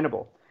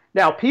unexplainable.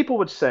 Now, people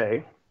would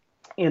say,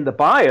 in the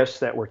bias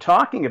that we're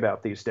talking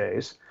about these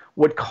days,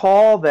 would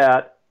call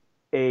that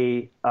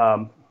a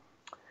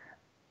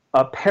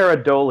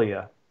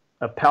pareidolia,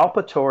 a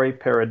palpatory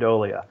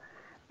pareidolia.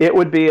 It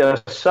would be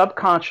a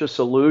subconscious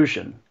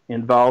illusion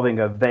involving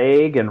a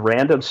vague and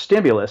random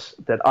stimulus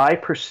that I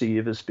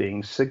perceive as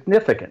being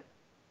significant.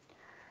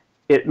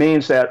 It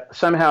means that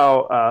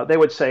somehow they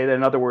would say that,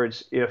 in other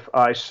words, if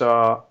I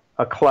saw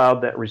a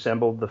cloud that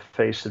resembled the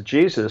face of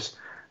Jesus,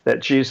 that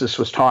Jesus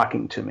was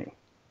talking to me.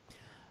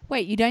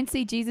 Wait, you don't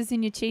see Jesus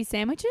in your cheese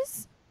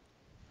sandwiches?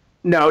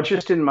 No,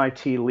 just in my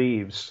tea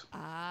leaves.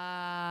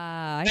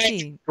 Ah, I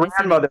see.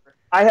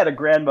 I had a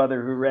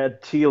grandmother who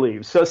read tea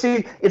leaves. So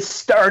see, it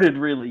started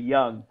really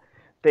young.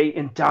 They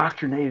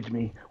indoctrinated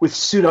me with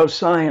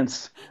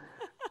pseudoscience.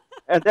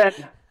 And then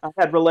I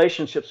had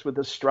relationships with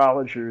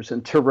astrologers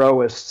and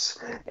tarotists.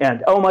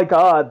 And, oh my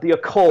God, the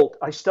occult.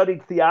 I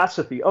studied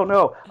theosophy. Oh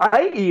no,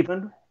 I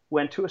even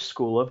went to a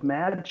school of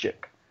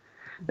magic.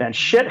 And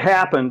shit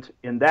happened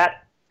in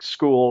that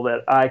school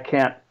that I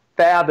can't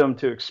fathom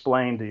to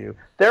explain to you.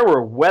 There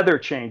were weather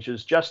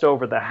changes just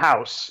over the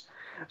house.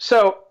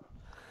 So,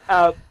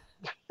 so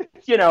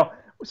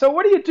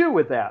what do you do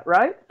with that,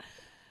 right?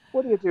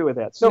 What do you do with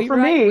that? So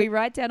we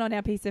write down on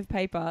our piece of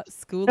paper,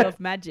 School of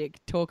Magic,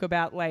 talk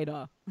about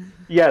later.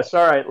 Yes,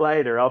 all right,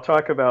 later. I'll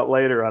talk about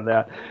later on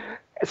that.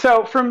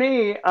 So for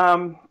me,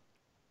 I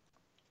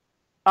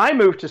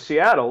moved to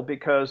Seattle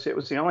because it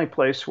was the only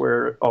place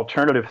where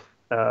alternative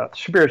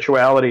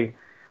spirituality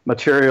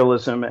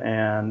materialism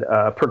and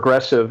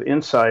progressive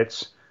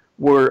insights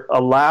were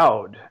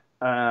allowed,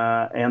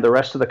 and the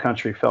rest of the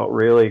country felt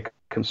really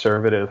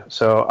conservative.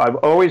 So I've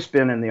always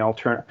been in the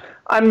alternative.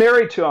 I'm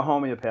married to a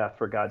homeopath,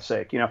 for God's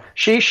sake.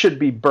 She should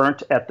be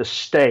burnt at the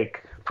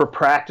stake for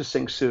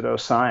practicing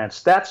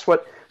pseudoscience. That's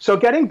what. So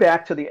getting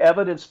back to the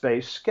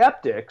evidence-based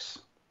skeptics,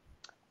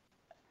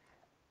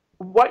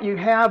 what you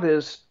have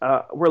is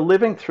we're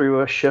living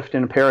through a shift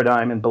in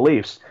paradigm and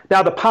beliefs.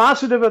 Now, the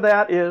positive of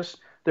that is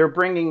they're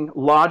bringing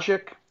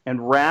logic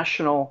and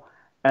rational,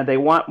 and they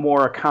want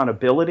more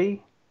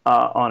accountability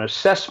on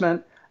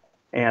assessment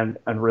and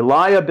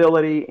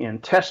reliability in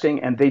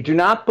testing, and they do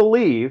not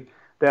believe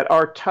that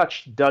our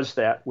touch does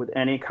that with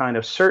any kind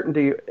of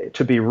certainty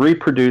to be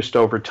reproduced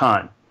over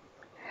time.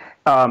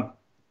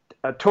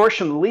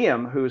 Torsten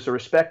Liam, who's a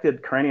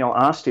respected cranial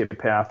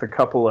osteopath, a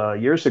couple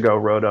of years ago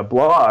wrote a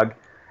blog,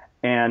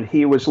 and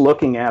he was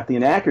looking at the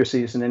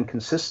inaccuracies and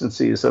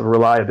inconsistencies of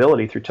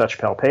reliability through touch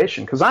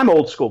palpation. Because I'm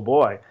old school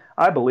boy.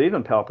 I believe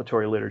in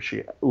palpatory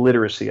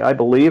literacy. I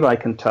believe I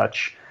can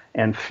touch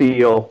and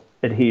feel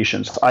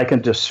adhesions. I can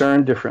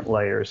discern different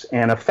layers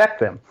and affect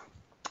them.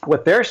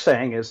 What they're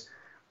saying is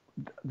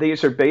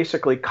these are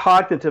basically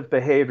cognitive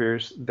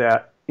behaviors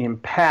that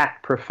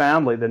impact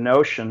profoundly the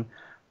notion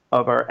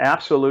of our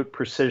absolute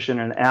precision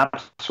and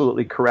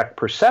absolutely correct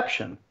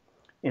perception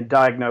in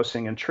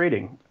diagnosing and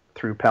treating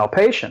through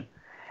palpation.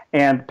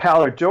 And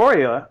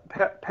pareidolia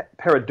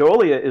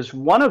is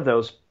one of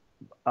those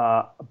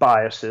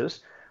biases,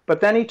 but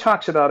then he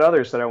talks about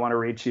others that I want to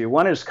read to you.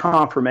 One is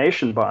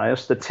confirmation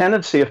bias, the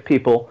tendency of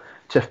people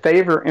to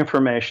favor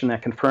information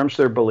that confirms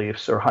their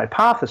beliefs or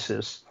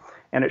hypothesis,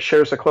 and it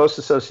shares a close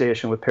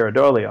association with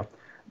pareidolia.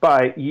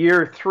 By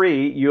year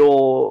 3,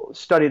 you'll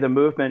study the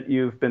movement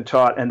you've been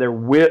taught, and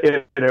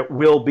it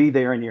will be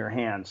there in your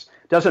hands.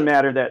 Doesn't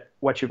matter that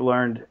what you've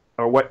learned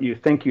or what you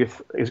think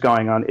is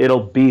going on,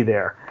 it'll be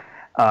there.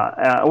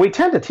 We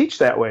tend to teach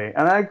that way,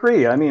 and I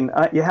agree. I mean,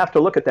 you have to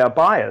look at that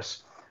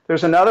bias.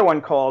 There's another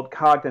one called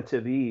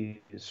cognitive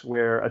ease,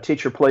 where a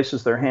teacher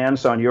places their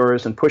hands on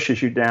yours and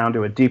pushes you down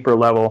to a deeper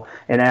level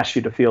and asks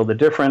you to feel the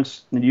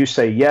difference, and you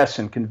say yes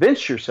and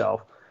convince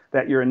yourself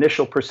that your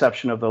initial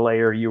perception of the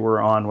layer you were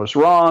on was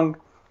wrong,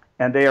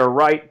 and they are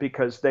right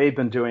because they've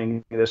been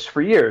doing this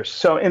for years.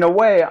 So in a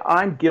way,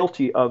 I'm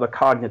guilty of a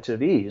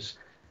cognitive ease.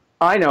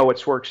 I know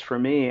what's works for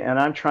me, and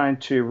I'm trying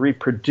to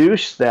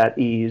reproduce that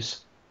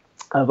ease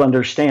of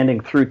understanding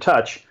through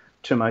touch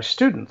to my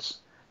students.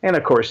 And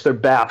of course, they're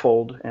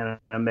baffled and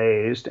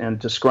amazed and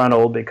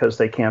disgruntled because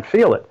they can't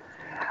feel it.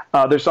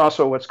 There's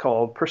also what's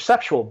called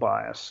perceptual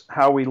bias,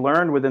 how we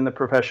learn within the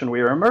profession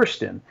we are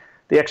immersed in,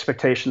 the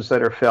expectations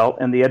that are felt,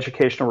 and the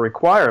educational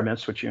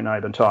requirements, which you and I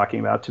have been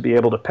talking about, to be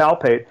able to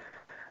palpate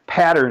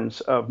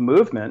patterns of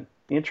movement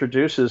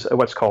introduces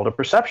what's called a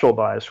perceptual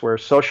bias, where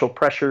social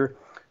pressure,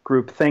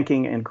 group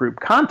thinking, and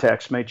group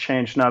context may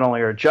change not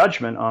only our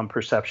judgment on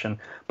perception,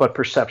 but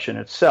perception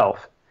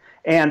itself.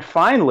 And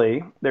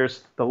finally,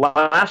 there's the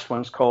last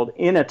one's called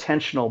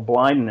inattentional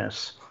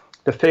blindness,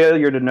 the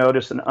failure to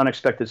notice an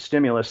unexpected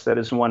stimulus that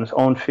is in one's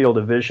own field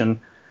of vision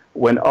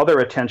when other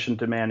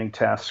attention-demanding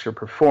tasks are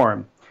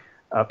performed.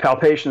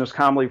 Palpation is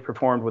commonly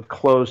performed with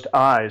closed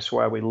eyes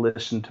while we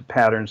listen to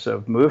patterns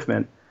of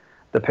movement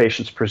the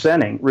patient's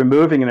presenting,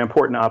 removing an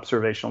important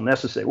observational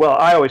necessity. Well,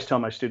 I always tell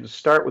my students,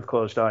 start with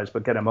closed eyes,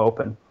 but get them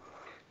open.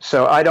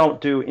 So I don't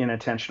do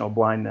inattentional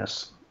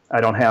blindness.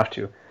 I don't have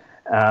to.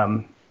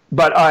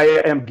 But I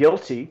am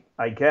guilty,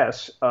 I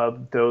guess,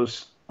 of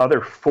those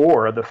other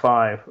 4 of the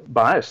 5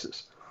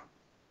 biases.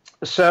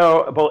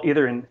 So, well,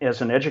 either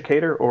as an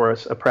educator or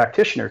as a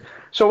practitioner.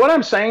 So what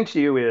I'm saying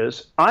to you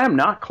is, I am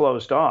not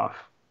closed off.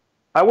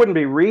 I wouldn't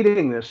be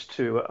reading this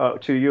to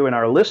you and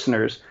our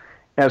listeners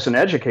as an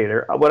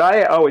educator. What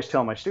I always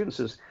tell my students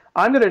is,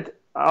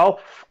 I'll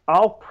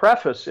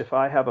preface if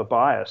I have a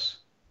bias.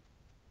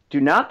 Do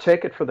not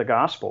take it for the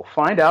gospel.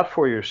 Find out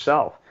for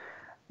yourself,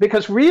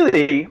 because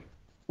really,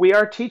 we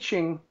are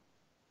teaching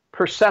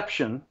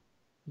perception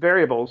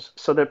variables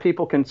so that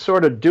people can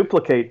sort of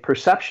duplicate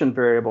perception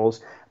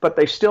variables, but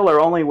they still are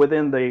only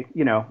within the,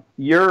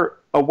 your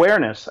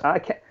awareness.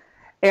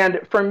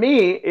 And for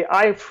me,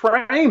 I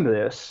frame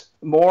this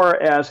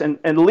more as, and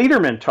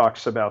Lederman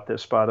talks about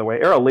this, by the way.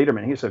 Errol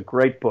Lederman, he's a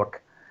great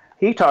book.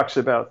 He talks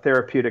about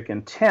therapeutic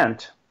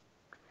intent,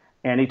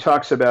 and he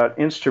talks about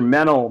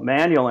instrumental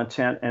manual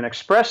intent and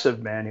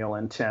expressive manual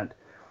intent.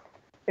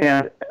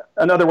 And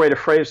another way to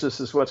phrase this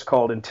is what's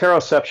called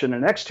interoception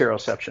and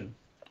exteroception.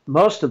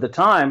 Most of the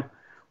time,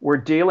 we're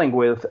dealing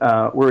with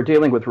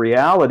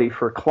reality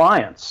for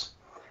clients,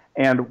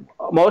 and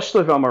most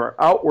of them are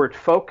outward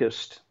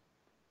focused.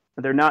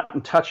 They're not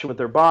in touch with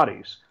their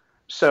bodies,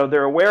 so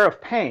they're aware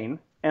of pain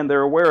and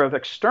they're aware of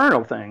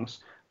external things.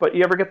 But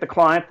you ever get the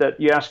client that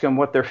you ask them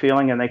what they're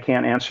feeling and they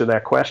can't answer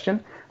that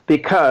question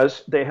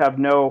because they have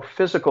no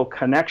physical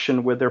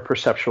connection with their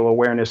perceptual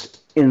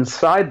awareness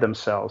inside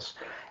themselves.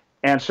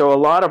 And so a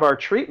lot of our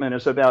treatment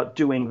is about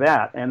doing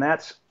that, and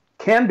that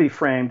can be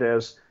framed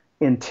as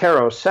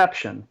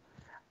interoception.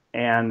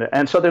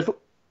 And so there's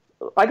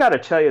I got to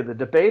tell you, the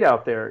debate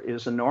out there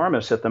is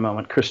enormous at the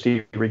moment,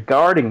 Christy,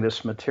 regarding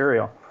this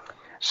material.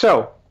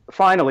 So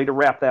finally, to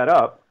wrap that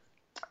up,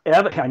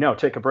 I know,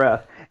 take a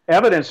breath.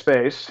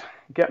 Evidence-based,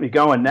 get me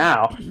going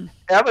now.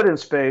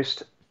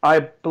 Evidence-based, I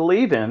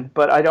believe in,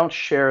 but I don't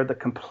share the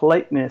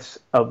completeness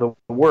of the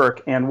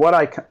work. And what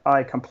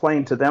I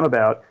complain to them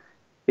about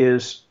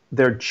is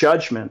their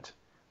judgment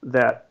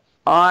that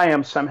I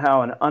am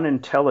somehow an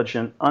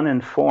unintelligent,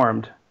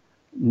 uninformed,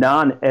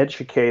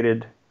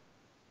 non-educated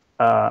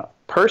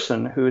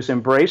person who's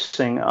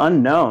embracing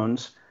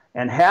unknowns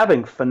and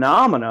having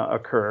phenomena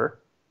occur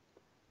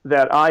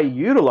that I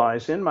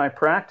utilize in my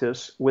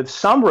practice with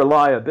some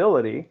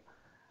reliability,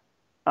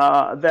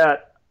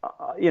 that,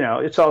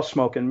 it's all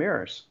smoke and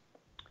mirrors.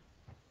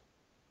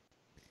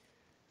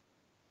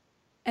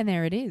 And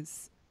there it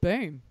is.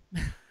 Boom.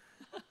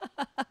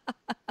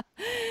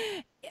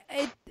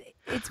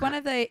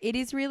 It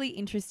is really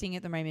interesting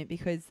at the moment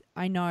because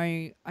I know,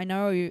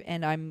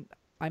 and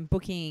I'm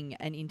booking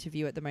an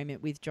interview at the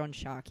moment with John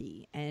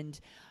Sharkey, and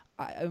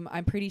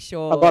I'm pretty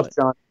sure I love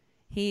John.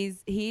 He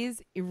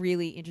is a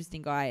really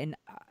interesting guy, and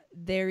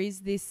there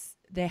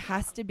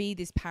has to be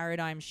this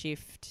paradigm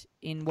shift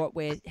in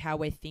how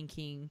we're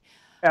thinking.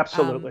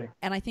 Absolutely.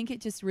 And I think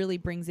it just really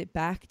brings it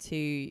back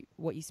to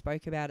what you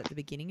spoke about at the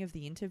beginning of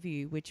the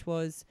interview, which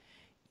was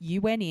you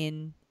went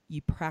in,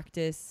 you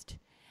practiced,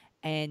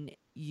 and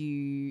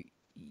you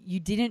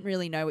didn't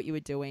really know what you were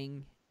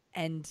doing,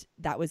 and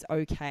that was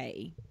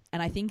okay.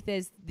 And I think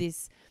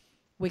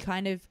we're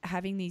kind of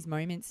having these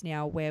moments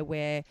now where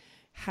we're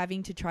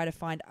having to try to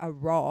find a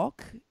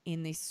rock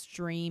in this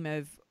stream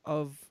of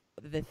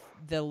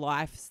the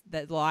lives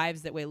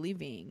that we're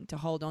living to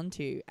hold on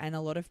to. And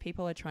a lot of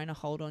people are trying to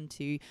hold on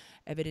to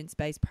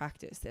evidence-based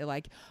practice. They're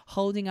like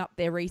holding up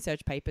their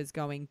research papers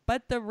going,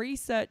 but the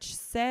research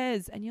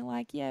says, and you're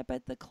like, yeah,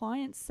 but the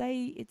clients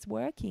say it's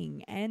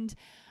working. And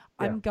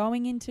I'm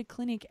going into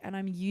clinic and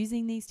I'm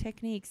using these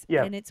techniques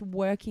and it's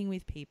working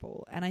with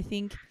people. And I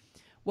think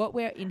what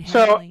we're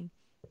inherently...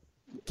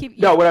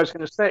 what I was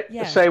going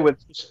to say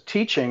with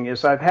teaching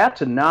is I've had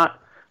to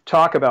not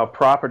talk about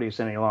properties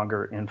any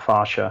longer in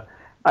fascia.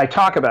 I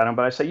talk about them,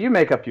 but I say, you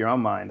make up your own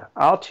mind.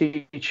 I'll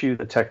teach you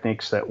the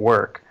techniques that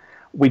work.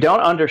 We don't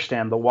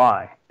understand the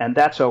why, and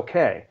that's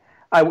okay.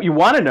 You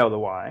want to know the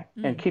why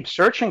and keep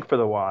searching for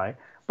the why,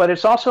 but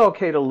it's also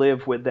okay to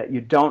live with that you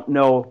don't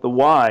know the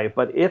why.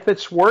 But if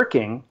it's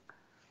working,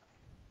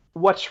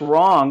 what's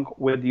wrong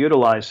with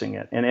utilizing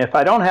it? And if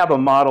I don't have a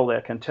model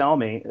that can tell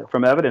me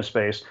from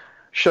evidence-based,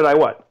 should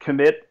I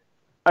commit?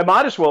 I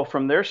might as well,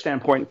 from their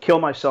standpoint, kill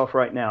myself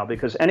right now,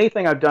 because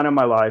anything I've done in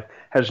my life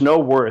has no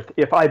worth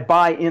if I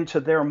buy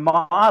into their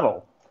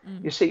model.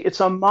 You see,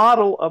 it's a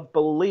model of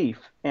belief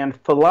and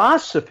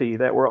philosophy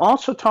that we're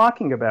also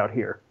talking about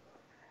here.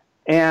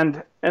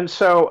 And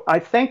so I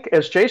think,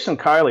 as Jason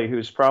Kiley,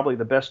 who's probably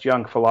the best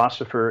young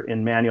philosopher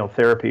in manual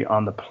therapy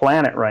on the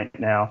planet right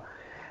now,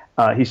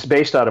 he's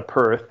based out of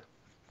Perth.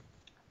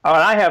 When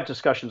I have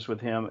discussions with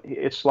him,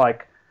 it's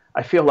like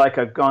I feel like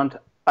I've gone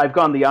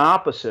the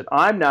opposite.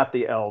 I'm not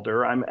the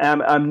elder.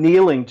 I'm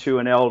kneeling to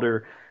an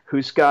elder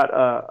who's got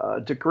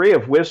a degree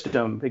of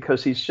wisdom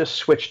because he's just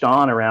switched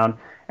on around,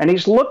 and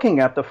he's looking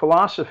at the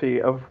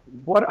philosophy of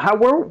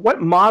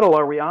what model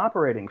are we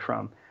operating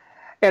from.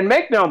 And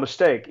make no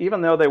mistake, even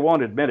though they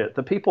won't admit it,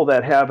 the people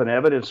that have an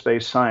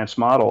evidence-based science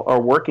model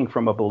are working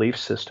from a belief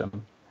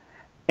system.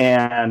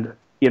 And,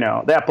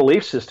 that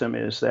belief system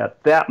is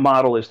that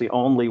model is the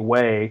only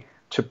way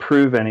to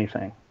prove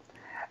anything.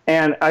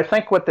 And I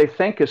think what they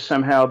think is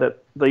somehow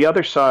that the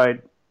other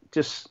side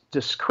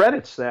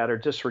discredits that or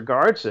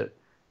disregards it.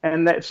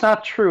 And it's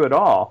not true at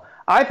all.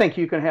 I think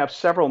you can have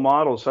several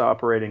models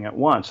operating at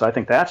once. I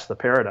think that's the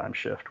paradigm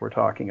shift we're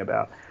talking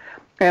about.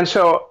 And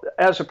so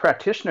as a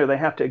practitioner, they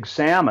have to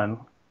examine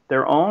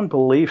their own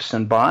beliefs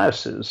and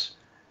biases.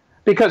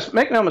 Because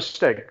make no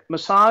mistake,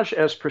 massage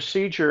as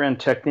procedure and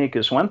technique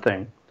is one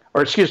thing.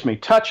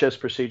 Touch as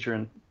procedure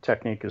and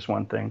technique is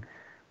one thing.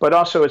 But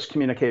also it's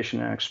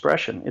communication and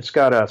expression. It's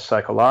got a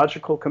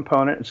psychological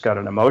component. It's got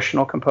an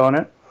emotional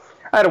component.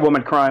 I had a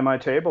woman cry on my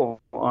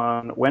table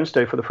on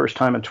Wednesday for the first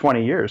time in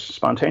 20 years,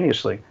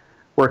 spontaneously,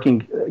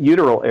 working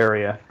uteral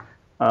area.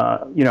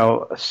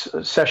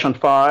 Session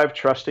 5,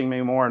 trusting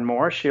me more and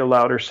more, she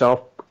allowed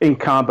herself, in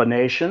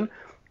combination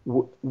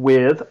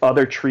with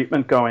other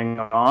treatment going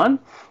on,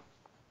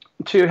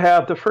 to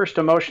have the first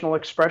emotional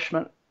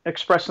expression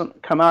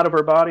come out of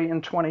her body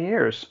in 20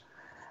 years.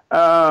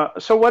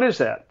 So what is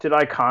that? Did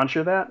I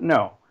conjure that?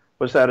 No.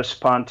 Was that a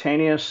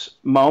spontaneous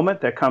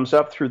moment that comes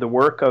up through the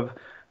work of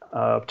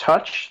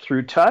touch?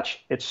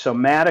 It's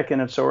somatic in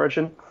its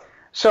origin.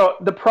 So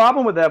the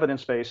problem with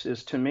evidence-based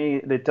is, to me,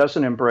 that it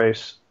doesn't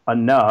embrace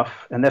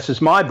enough, and this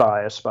is my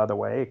bias, by the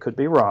way, it could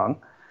be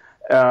wrong,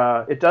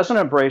 it doesn't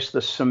embrace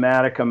the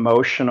somatic,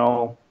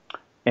 emotional,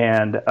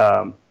 and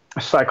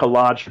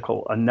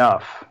psychological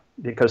enough,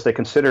 because they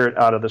consider it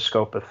out of the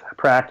scope of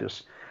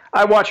practice.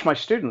 I watch my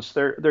students.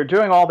 They're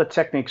doing all the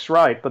techniques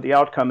right, but the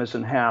outcome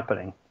isn't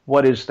happening.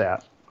 What is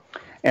that?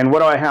 And what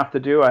do I have to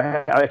do?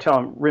 I tell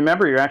them,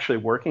 remember, you're actually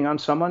working on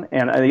someone.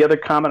 And the other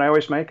comment I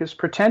always make is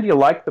pretend you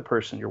like the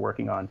person you're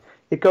working on.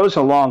 It goes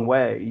a long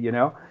way, you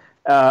know.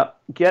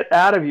 Get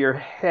out of your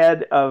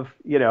head of,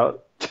 you know,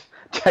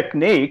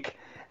 technique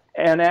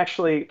and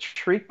actually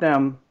treat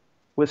them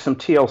with some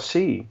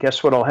TLC.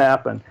 Guess what will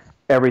happen?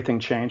 Everything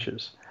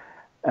changes.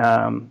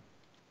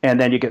 And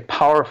then you get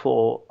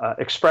powerful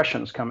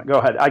expressions coming. Go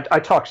ahead. I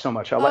talk so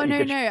much. I'll let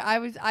you get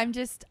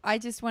I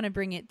just want to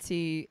bring it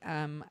to,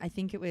 I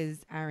think it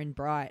was Aaron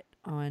Bright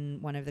on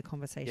one of the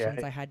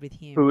conversations I had with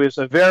him. Who is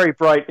a very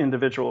bright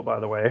individual, by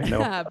the way.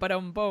 No, but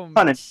boom.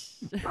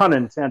 Pun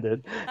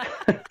intended.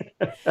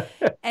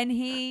 And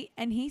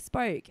he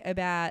spoke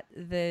about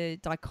the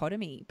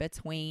dichotomy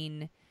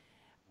between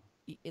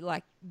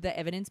like the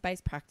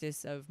evidence-based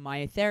practice of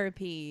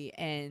myotherapy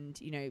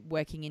and, you know,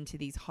 working into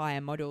these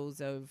higher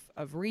models of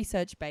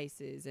research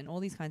bases and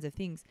all these kinds of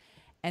things,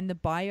 and the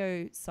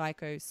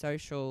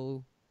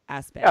biopsychosocial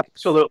aspect.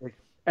 Absolutely.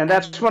 And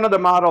that's one of the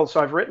models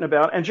I've written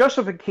about. And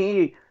Joseph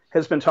Akini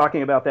has been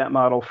talking about that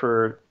model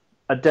for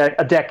a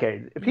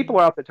decade. People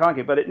are out there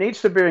talking, but it needs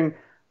to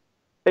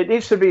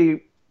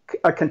be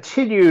a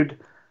continued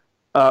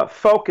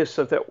focus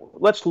of that.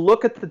 Let's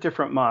look at the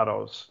different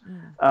models.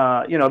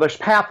 You know, there's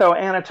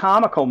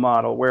pathoanatomical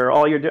model where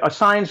all your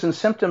signs and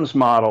symptoms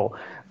model.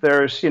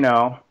 There's, you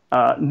know,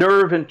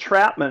 nerve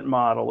entrapment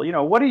model. You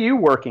know, what are you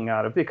working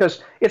out of?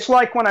 Because it's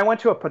like when I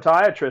went to a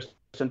podiatrist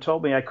and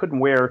told me I couldn't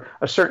wear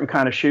a certain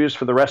kind of shoes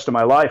for the rest of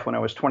my life when I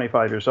was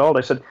 25 years old.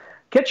 I said,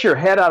 get your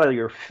head out of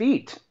your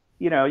feet.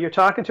 You know, you're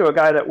talking to a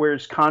guy that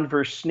wears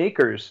Converse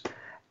sneakers.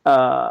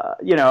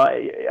 You know,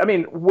 I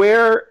mean,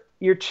 where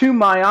you're too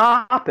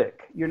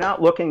myopic. You're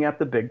not looking at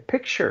the big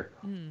picture.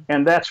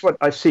 And that's what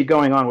I see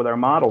going on with our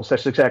models.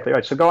 That's exactly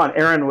right. So go on.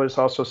 Aaron was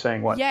also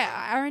saying what?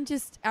 Yeah, Aaron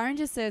just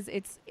says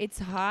it's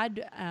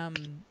hard.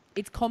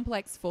 It's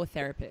complex for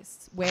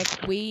therapists where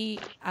we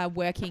are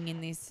working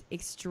in this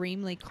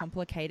extremely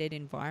complicated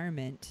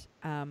environment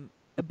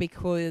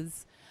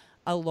because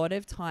a lot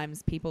of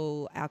times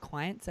our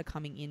clients are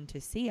coming in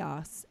to see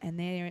us and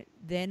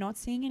they're not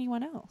seeing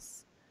anyone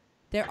else.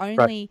 They're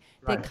they're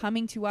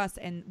coming to us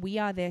and we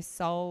are their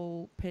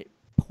sole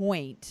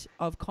point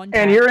of contact.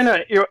 And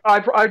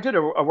I did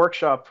a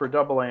workshop for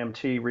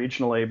AAMT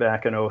regionally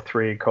back in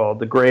 2003 called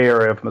The Gray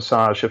Area of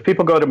Massage. If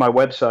people go to my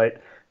website,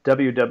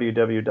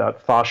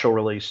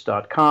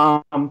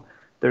 www.fascialrelease.com,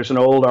 there's an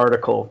old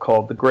article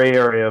called The Gray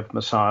Area of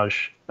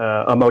Massage,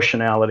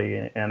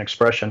 Emotionality and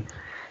Expression.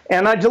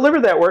 And I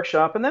delivered that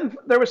workshop, and then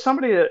there was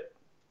somebody that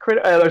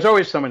there's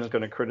always someone who's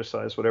going to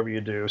criticize whatever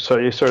you do, so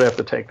you sort of have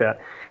to take that.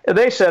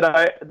 They said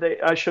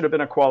I should have been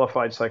a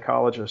qualified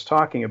psychologist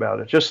talking about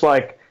it, just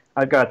like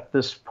I've got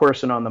this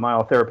person on the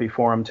myotherapy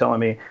forum telling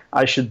me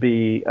I should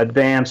be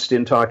advanced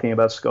in talking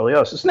about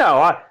scoliosis.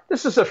 No,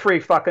 this is a free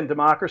fucking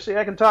democracy.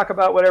 I can talk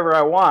about whatever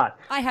I want.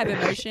 I have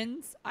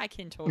emotions. I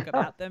can talk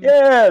about them.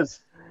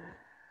 Yes.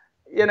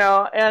 You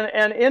know,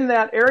 and in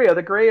that area,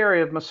 the gray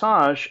area of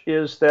massage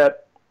is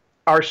that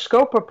our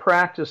scope of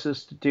practice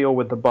is to deal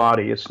with the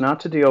body. It's not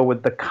to deal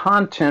with the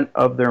content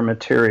of their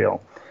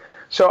material.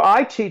 So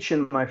I teach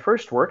in my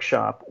first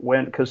workshop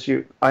because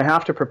I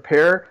have to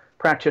prepare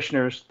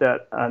practitioners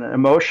that an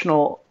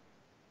emotional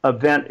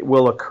event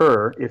will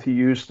occur if you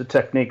use the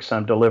techniques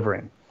I'm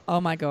delivering. Oh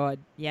my God,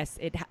 yes.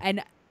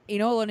 And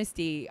in all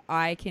honesty,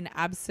 I can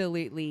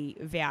absolutely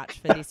vouch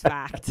for this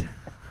fact.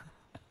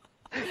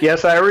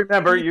 Yes, I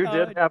remember you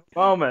did have a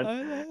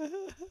moment.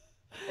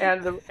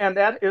 And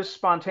that is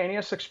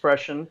spontaneous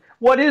expression.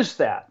 What is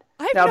that?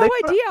 I have no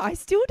idea. I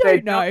still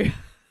don't know.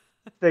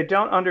 They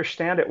don't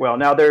understand it well.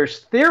 Now, there's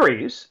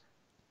theories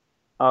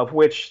of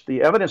which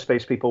the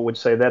evidence-based people would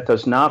say that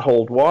does not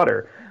hold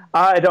water.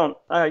 I don't,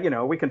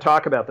 we can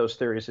talk about those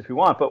theories if you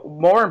want, but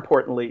more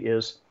importantly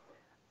is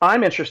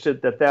I'm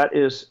interested that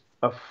is,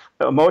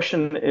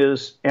 emotion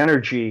is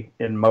energy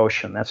in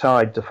motion. That's how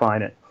I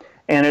define it.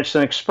 And it's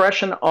an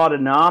expression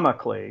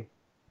autonomically,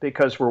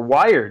 because we're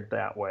wired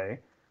that way,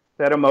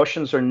 that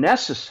emotions are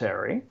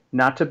necessary,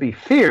 not to be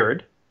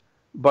feared,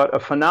 but a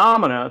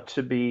phenomena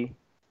to be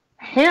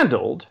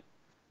handled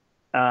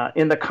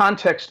in the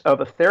context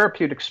of a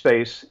therapeutic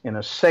space, in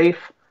a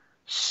safe,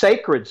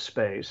 sacred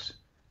space,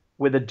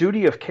 with a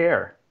duty of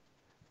care.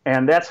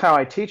 And that's how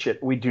I teach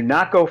it. We do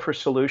not go for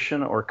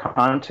solution or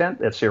content.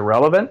 That's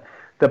irrelevant.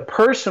 The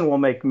person will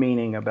make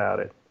meaning about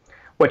it.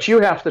 What you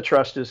have to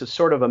trust is it's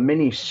sort of a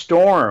mini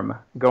storm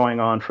going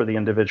on for the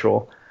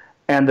individual,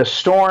 and the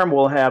storm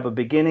will have a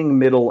beginning,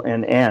 middle,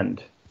 and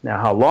end. Now,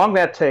 how long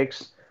that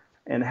takes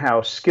and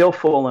how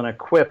skillful and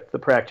equipped the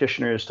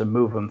practitioner is to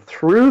move them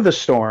through the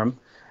storm,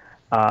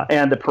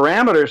 and the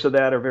parameters of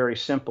that are very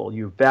simple.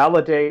 You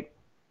validate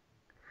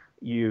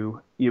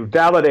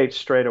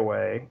straight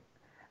away.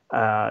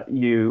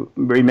 You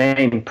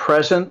remain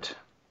present.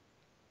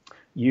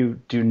 You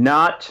do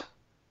not.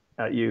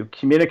 You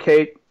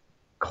communicate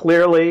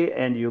clearly,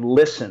 and you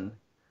listen.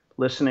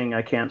 Listening,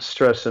 I can't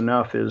stress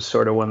enough, is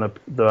sort of one of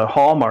the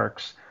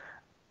hallmarks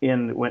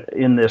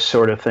in this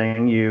sort of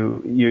thing.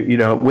 You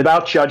know,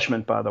 without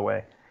judgment, by the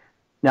way.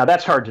 Now,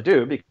 that's hard to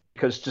do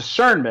because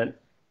discernment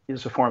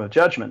is a form of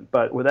judgment,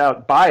 but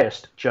without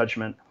biased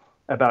judgment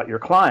about your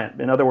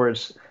client. In other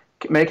words,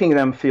 making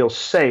them feel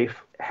safe,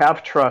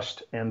 have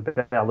trust, and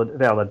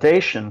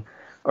validation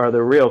are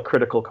the real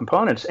critical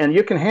components. And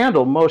you can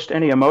handle most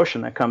any emotion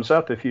that comes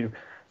up if you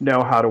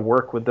know how to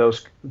work with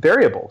those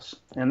variables.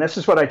 And this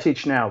is what I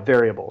teach now,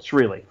 variables,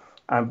 really.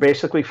 I'm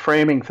basically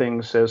framing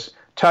things as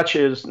touch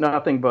is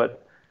nothing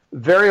but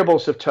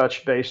variables of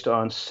touch based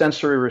on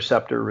sensory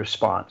receptor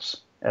response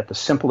at the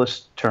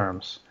simplest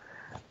terms.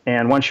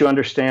 And once you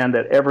understand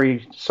that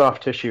every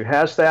soft tissue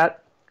has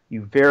that,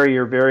 you vary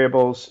your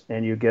variables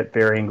and you get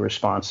varying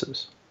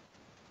responses.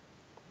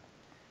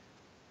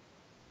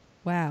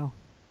 Wow.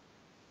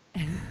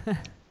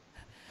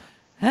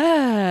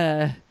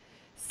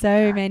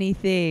 So many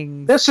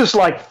things. This is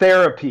like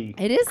therapy.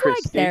 It is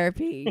Christy. like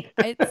therapy.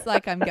 It's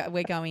like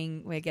we're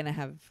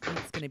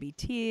gonna be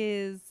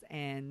tears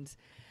and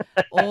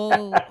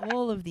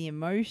all of the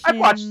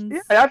emotions.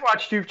 I've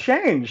watched you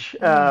change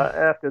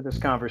after this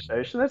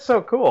conversation. That's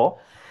so cool.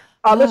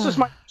 This is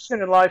my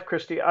mission in life,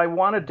 Christy. I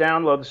want to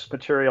download this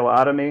material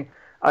out of me.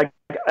 I'm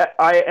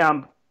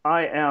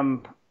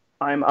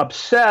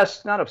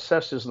obsessed. Not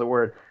obsessed is the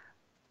word.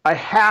 I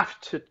have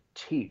to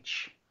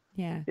teach.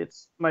 Yeah.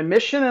 It's my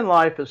mission in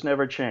life has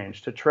never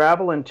changed, to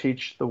travel and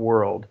teach the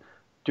world,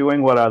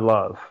 doing what I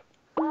love.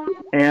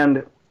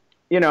 And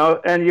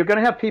and you're going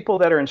to have people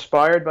that are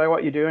inspired by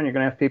what you do, and you're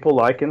going to have people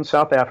like in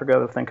South Africa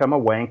that think I'm a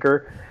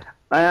wanker.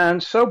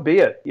 And so be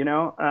it,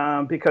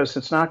 because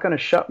it's not going to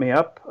shut me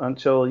up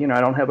until,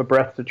 I don't have a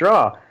breath to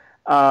draw.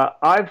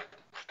 I've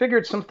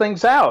figured some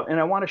things out, and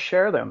I want to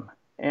share them.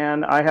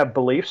 And I have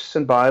beliefs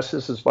and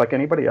biases as like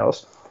anybody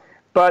else.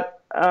 But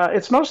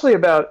it's mostly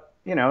about,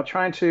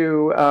 trying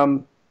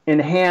to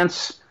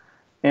enhance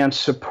and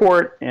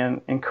support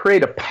and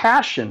create a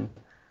passion,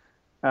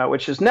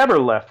 which has never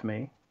left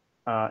me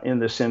in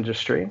this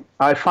industry.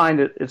 I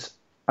find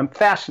I'm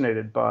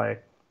fascinated by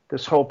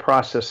this whole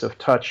process of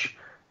touch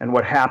and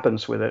what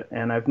happens with it,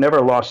 and I've never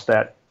lost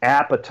that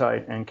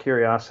appetite and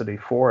curiosity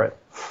for it.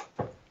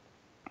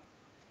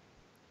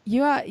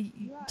 You are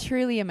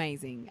truly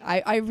amazing.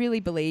 I really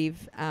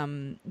believe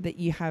that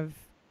you have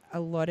a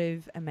lot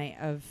of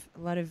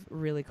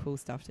really cool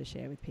stuff to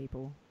share with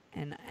people,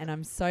 and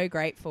I'm so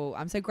grateful.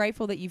 I'm so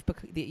grateful that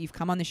you've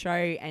come on the show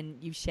and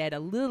you've shared a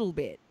little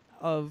bit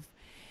of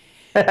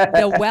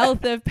the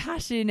wealth of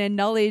passion and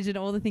knowledge and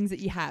all the things that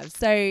you have.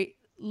 So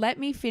let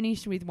me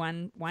finish with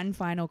one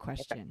final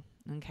question.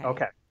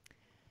 Okay.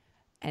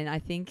 And I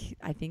think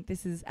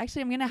this is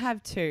actually, I'm going to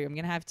have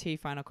two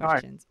final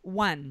questions. Right.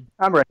 One.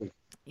 I'm ready.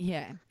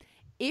 Yeah.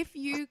 If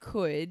you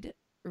could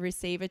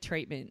receive a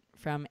treatment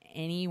from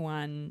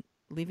anyone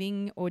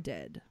living or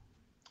dead,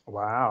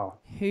 wow,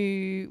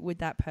 who would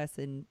that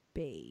person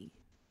be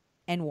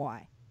and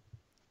why?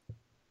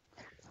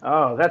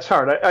 Oh, that's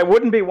hard. I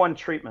wouldn't be one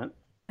treatment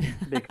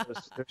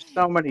because there's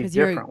so many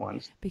different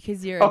ones.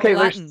 Because you're okay.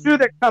 There's two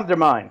that come to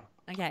mind.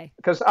 Okay.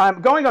 Because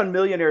I'm going on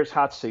Millionaire's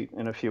Hot Seat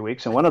in a few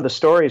weeks, and one of the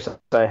stories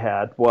I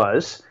had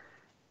was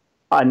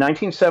in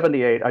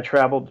 1978, I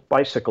traveled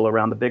bicycle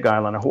around the Big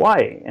Island of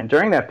Hawaii, and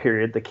during that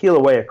period, the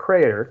Kilauea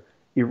crater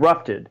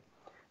erupted.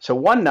 So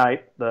one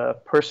night, the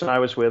person I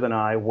was with and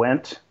I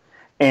went,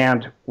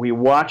 and we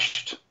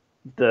watched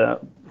the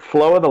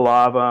flow of the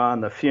lava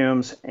and the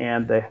fumes,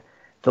 and the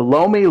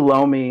Lomi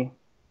Lomi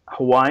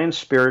Hawaiian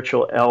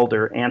spiritual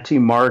elder, Auntie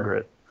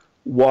Margaret,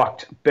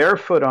 walked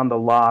barefoot on the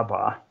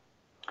lava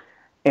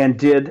and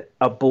did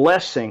a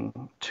blessing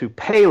to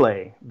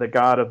Pele, the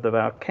god of the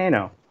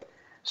volcano.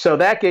 So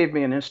that gave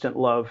me an instant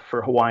love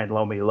for Hawaiian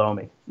Lomi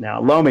Lomi.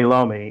 Now, Lomi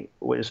Lomi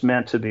was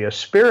meant to be a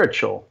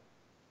spiritual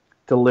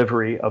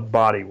delivery of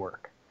body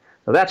work.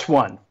 So that's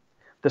one.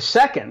 The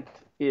second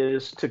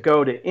is to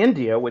go to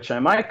India, which I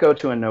might go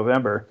to in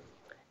November,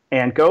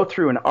 and go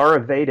through an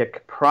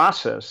Ayurvedic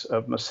process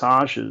of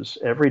massages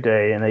every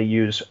day. And they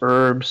use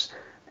herbs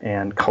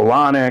and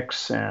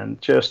colonics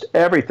and just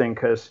everything,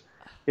 because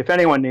if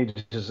anyone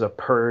needs a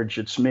purge,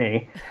 it's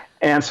me.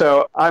 And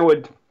so I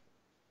would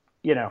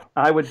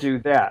do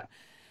that.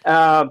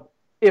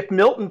 If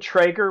Milton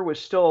Traeger was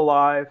still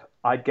alive,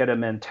 I'd get a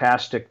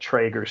Mentastic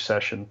Traeger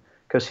session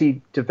because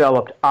he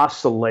developed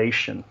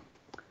oscillation.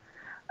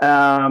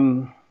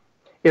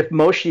 If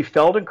Moshe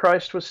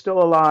Feldenkrais was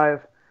still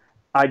alive,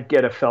 I'd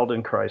get a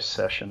Feldenkrais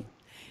session.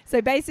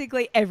 So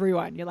basically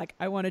everyone. You're like,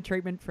 I want a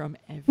treatment from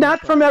everyone. Not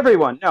from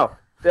everyone, no.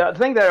 The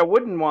thing that I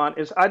wouldn't want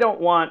is I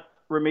don't want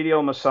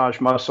remedial massage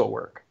muscle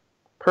work.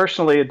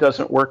 Personally, it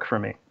doesn't work for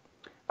me.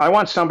 I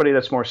want somebody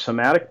that's more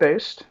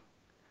somatic-based,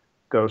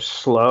 goes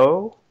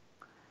slow,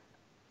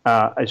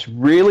 is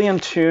really in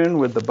tune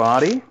with the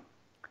body.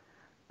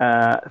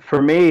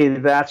 For me,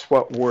 that's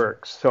what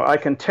works. So I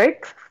can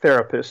take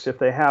therapists if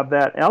they have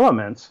that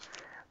element.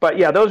 But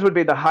yeah, those would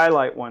be the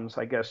highlight ones,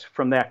 I guess,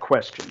 from that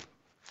question.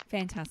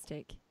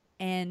 Fantastic.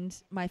 And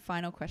my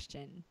final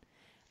question,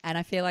 and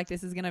I feel like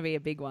this is going to be a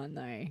big one,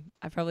 though.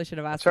 I probably should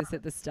have asked this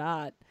at the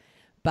start.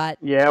 But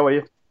yeah,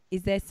 well,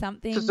 Is there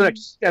something? This is an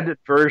extended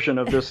version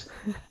of this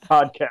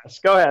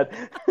podcast. Go ahead.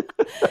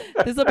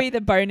 This will be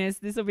the bonus.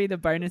 This will be the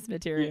bonus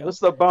material. Yeah, this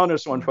is the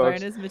bonus one, folks.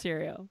 Bonus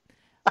material.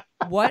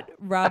 What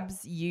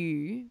rubs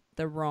you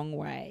the wrong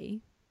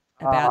way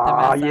about the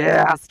massage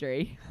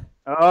industry?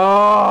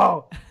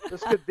 Oh,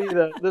 this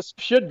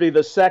should be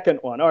the second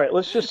one. All right,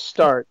 let's just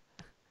start.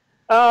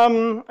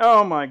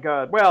 Oh my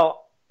God.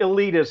 Well,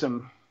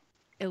 elitism.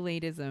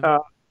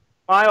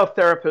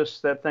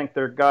 Biotherapists that think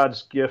they're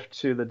God's gift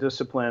to the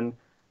discipline,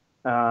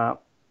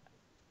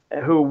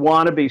 who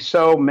want to be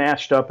so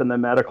matched up in the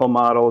medical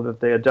model that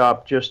they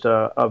adopt just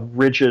a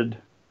rigid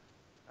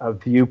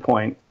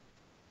viewpoint.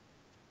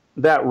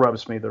 That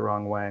rubs me the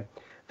wrong way.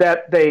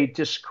 That they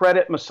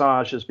discredit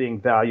massage as being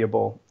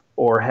valuable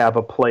or have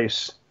a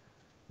place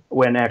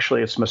when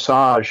actually it's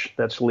massage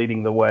that's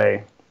leading the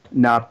way,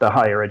 not the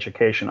higher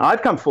education.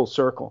 I've come full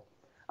circle.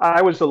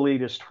 I was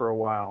elitist for a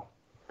while.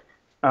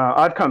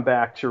 I've come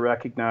back to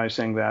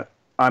recognizing that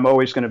I'm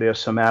always going to be a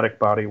somatic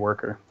body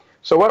worker.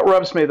 So what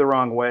rubs me the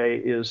wrong way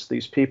is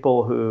these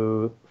people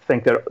who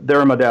think that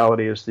their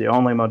modality is the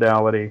only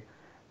modality,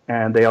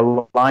 and they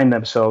align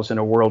themselves in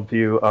a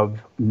worldview of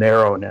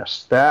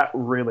narrowness. That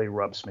really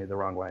rubs me the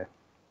wrong way.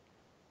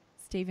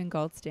 Steven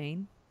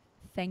Goldstein,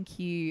 thank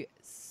you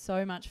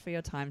so much for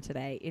your time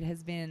today. It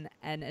has been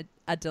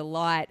a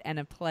delight and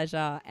a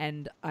pleasure,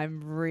 and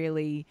I'm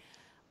really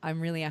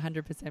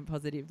 100%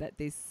 positive that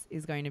this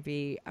is going to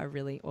be a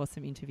really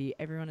awesome interview.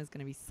 Everyone is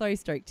going to be so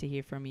stoked to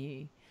hear from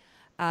you.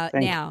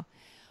 Now,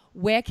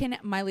 where can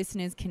my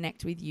listeners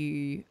connect with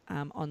you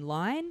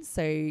online?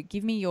 So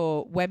give me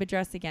your web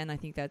address again. I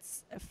think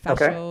that's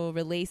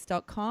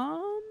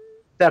fascialrelease.com.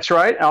 That's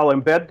right. I'll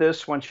embed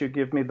this once you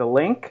give me the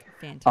link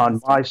on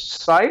my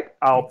site.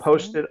 I'll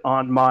post it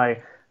on my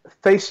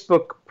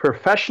Facebook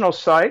professional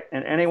site,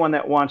 and anyone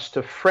that wants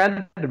to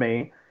friend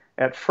me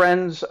at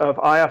Friends of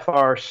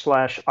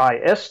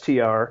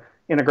IFR/ISTR,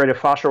 Integrative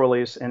Fascial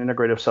Release and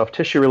Integrative Soft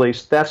Tissue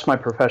Release. That's my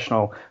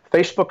professional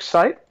Facebook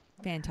site.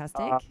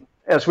 Fantastic.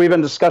 As we've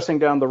been discussing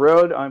down the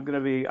road, I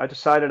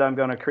decided I'm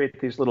going to create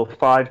these little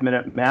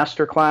 5-minute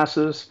master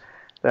classes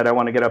that I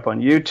want to get up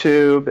on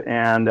YouTube,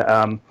 and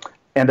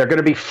they're going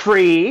to be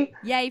free.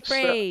 Yay,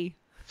 free.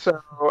 So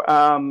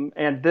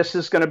and this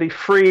is going to be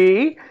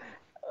free,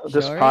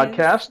 this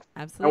podcast.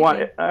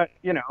 Absolutely. I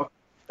want,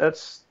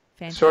 that's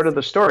fantastic. Sort of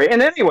the story.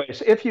 And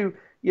anyways, if you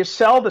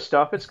sell the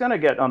stuff, it's going to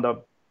get on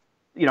the,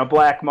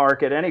 black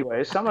market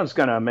anyway. Someone's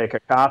going to make a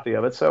copy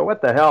of it. So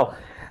what the hell?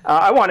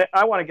 I want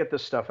to get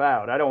this stuff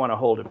out. I don't want to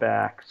hold it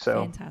back.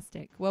 So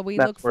fantastic. Well, we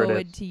look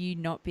forward to you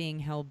not being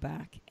held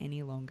back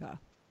any longer.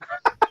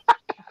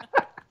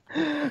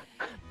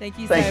 Thank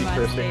you so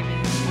much,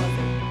 Steven.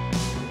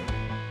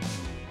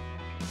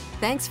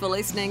 Thanks for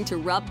listening to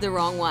Rub the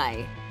Wrong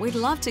Way. We'd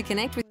love to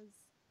connect with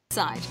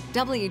site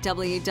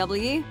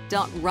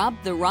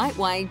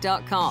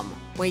www.rubtherightway.com,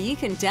 where you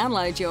can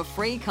download your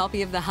free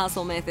copy of The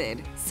Hustle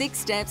Method, 6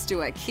 Steps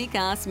to a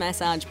Kick-Ass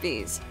Massage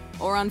Biz,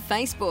 or on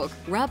Facebook,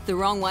 Rub the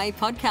Wrong Way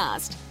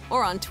Podcast,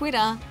 or on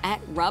Twitter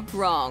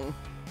 @RubWrong.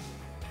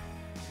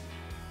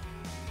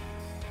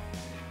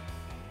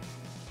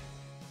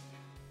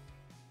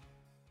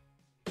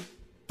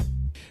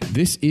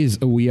 This is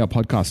a We Are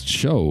Podcast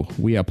show.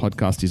 We Are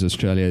Podcast is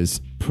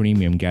Australia's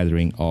premium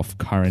gathering of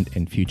current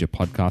and future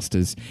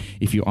podcasters.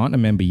 If you aren't a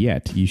member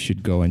yet, you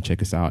should go and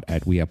check us out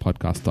at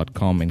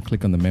wearepodcast.com and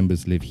click on the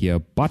Members Live Here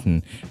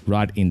button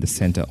right in the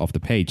center of the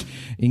page.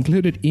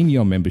 Included in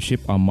your membership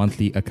are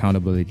monthly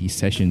accountability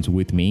sessions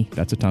with me,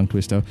 that's a tongue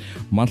twister,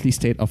 monthly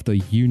State of the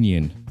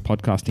Union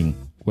podcasting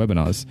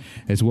webinars,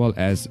 as well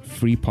as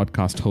free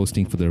podcast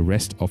hosting for the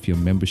rest of your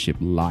membership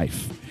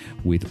life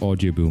with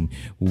Audio Boom.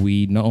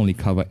 We not only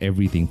cover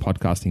everything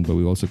podcasting, but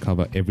we also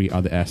cover every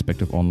other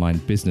aspect of online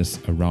business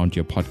around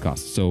your podcast.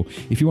 So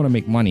if you want to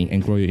make money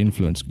and grow your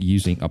influence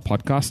using a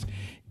podcast,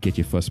 get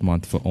your first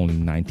month for only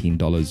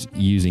 $19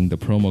 using the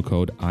promo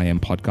code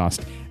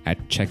IAMPodcast at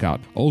checkout.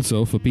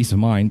 Also, for peace of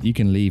mind, you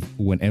can leave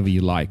whenever you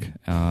like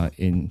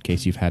in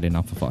case you've had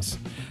enough of us.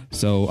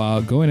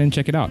 So go in and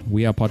check it out.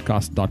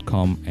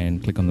 wearepodcast.com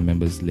and click on the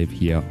Members Live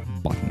Here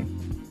button.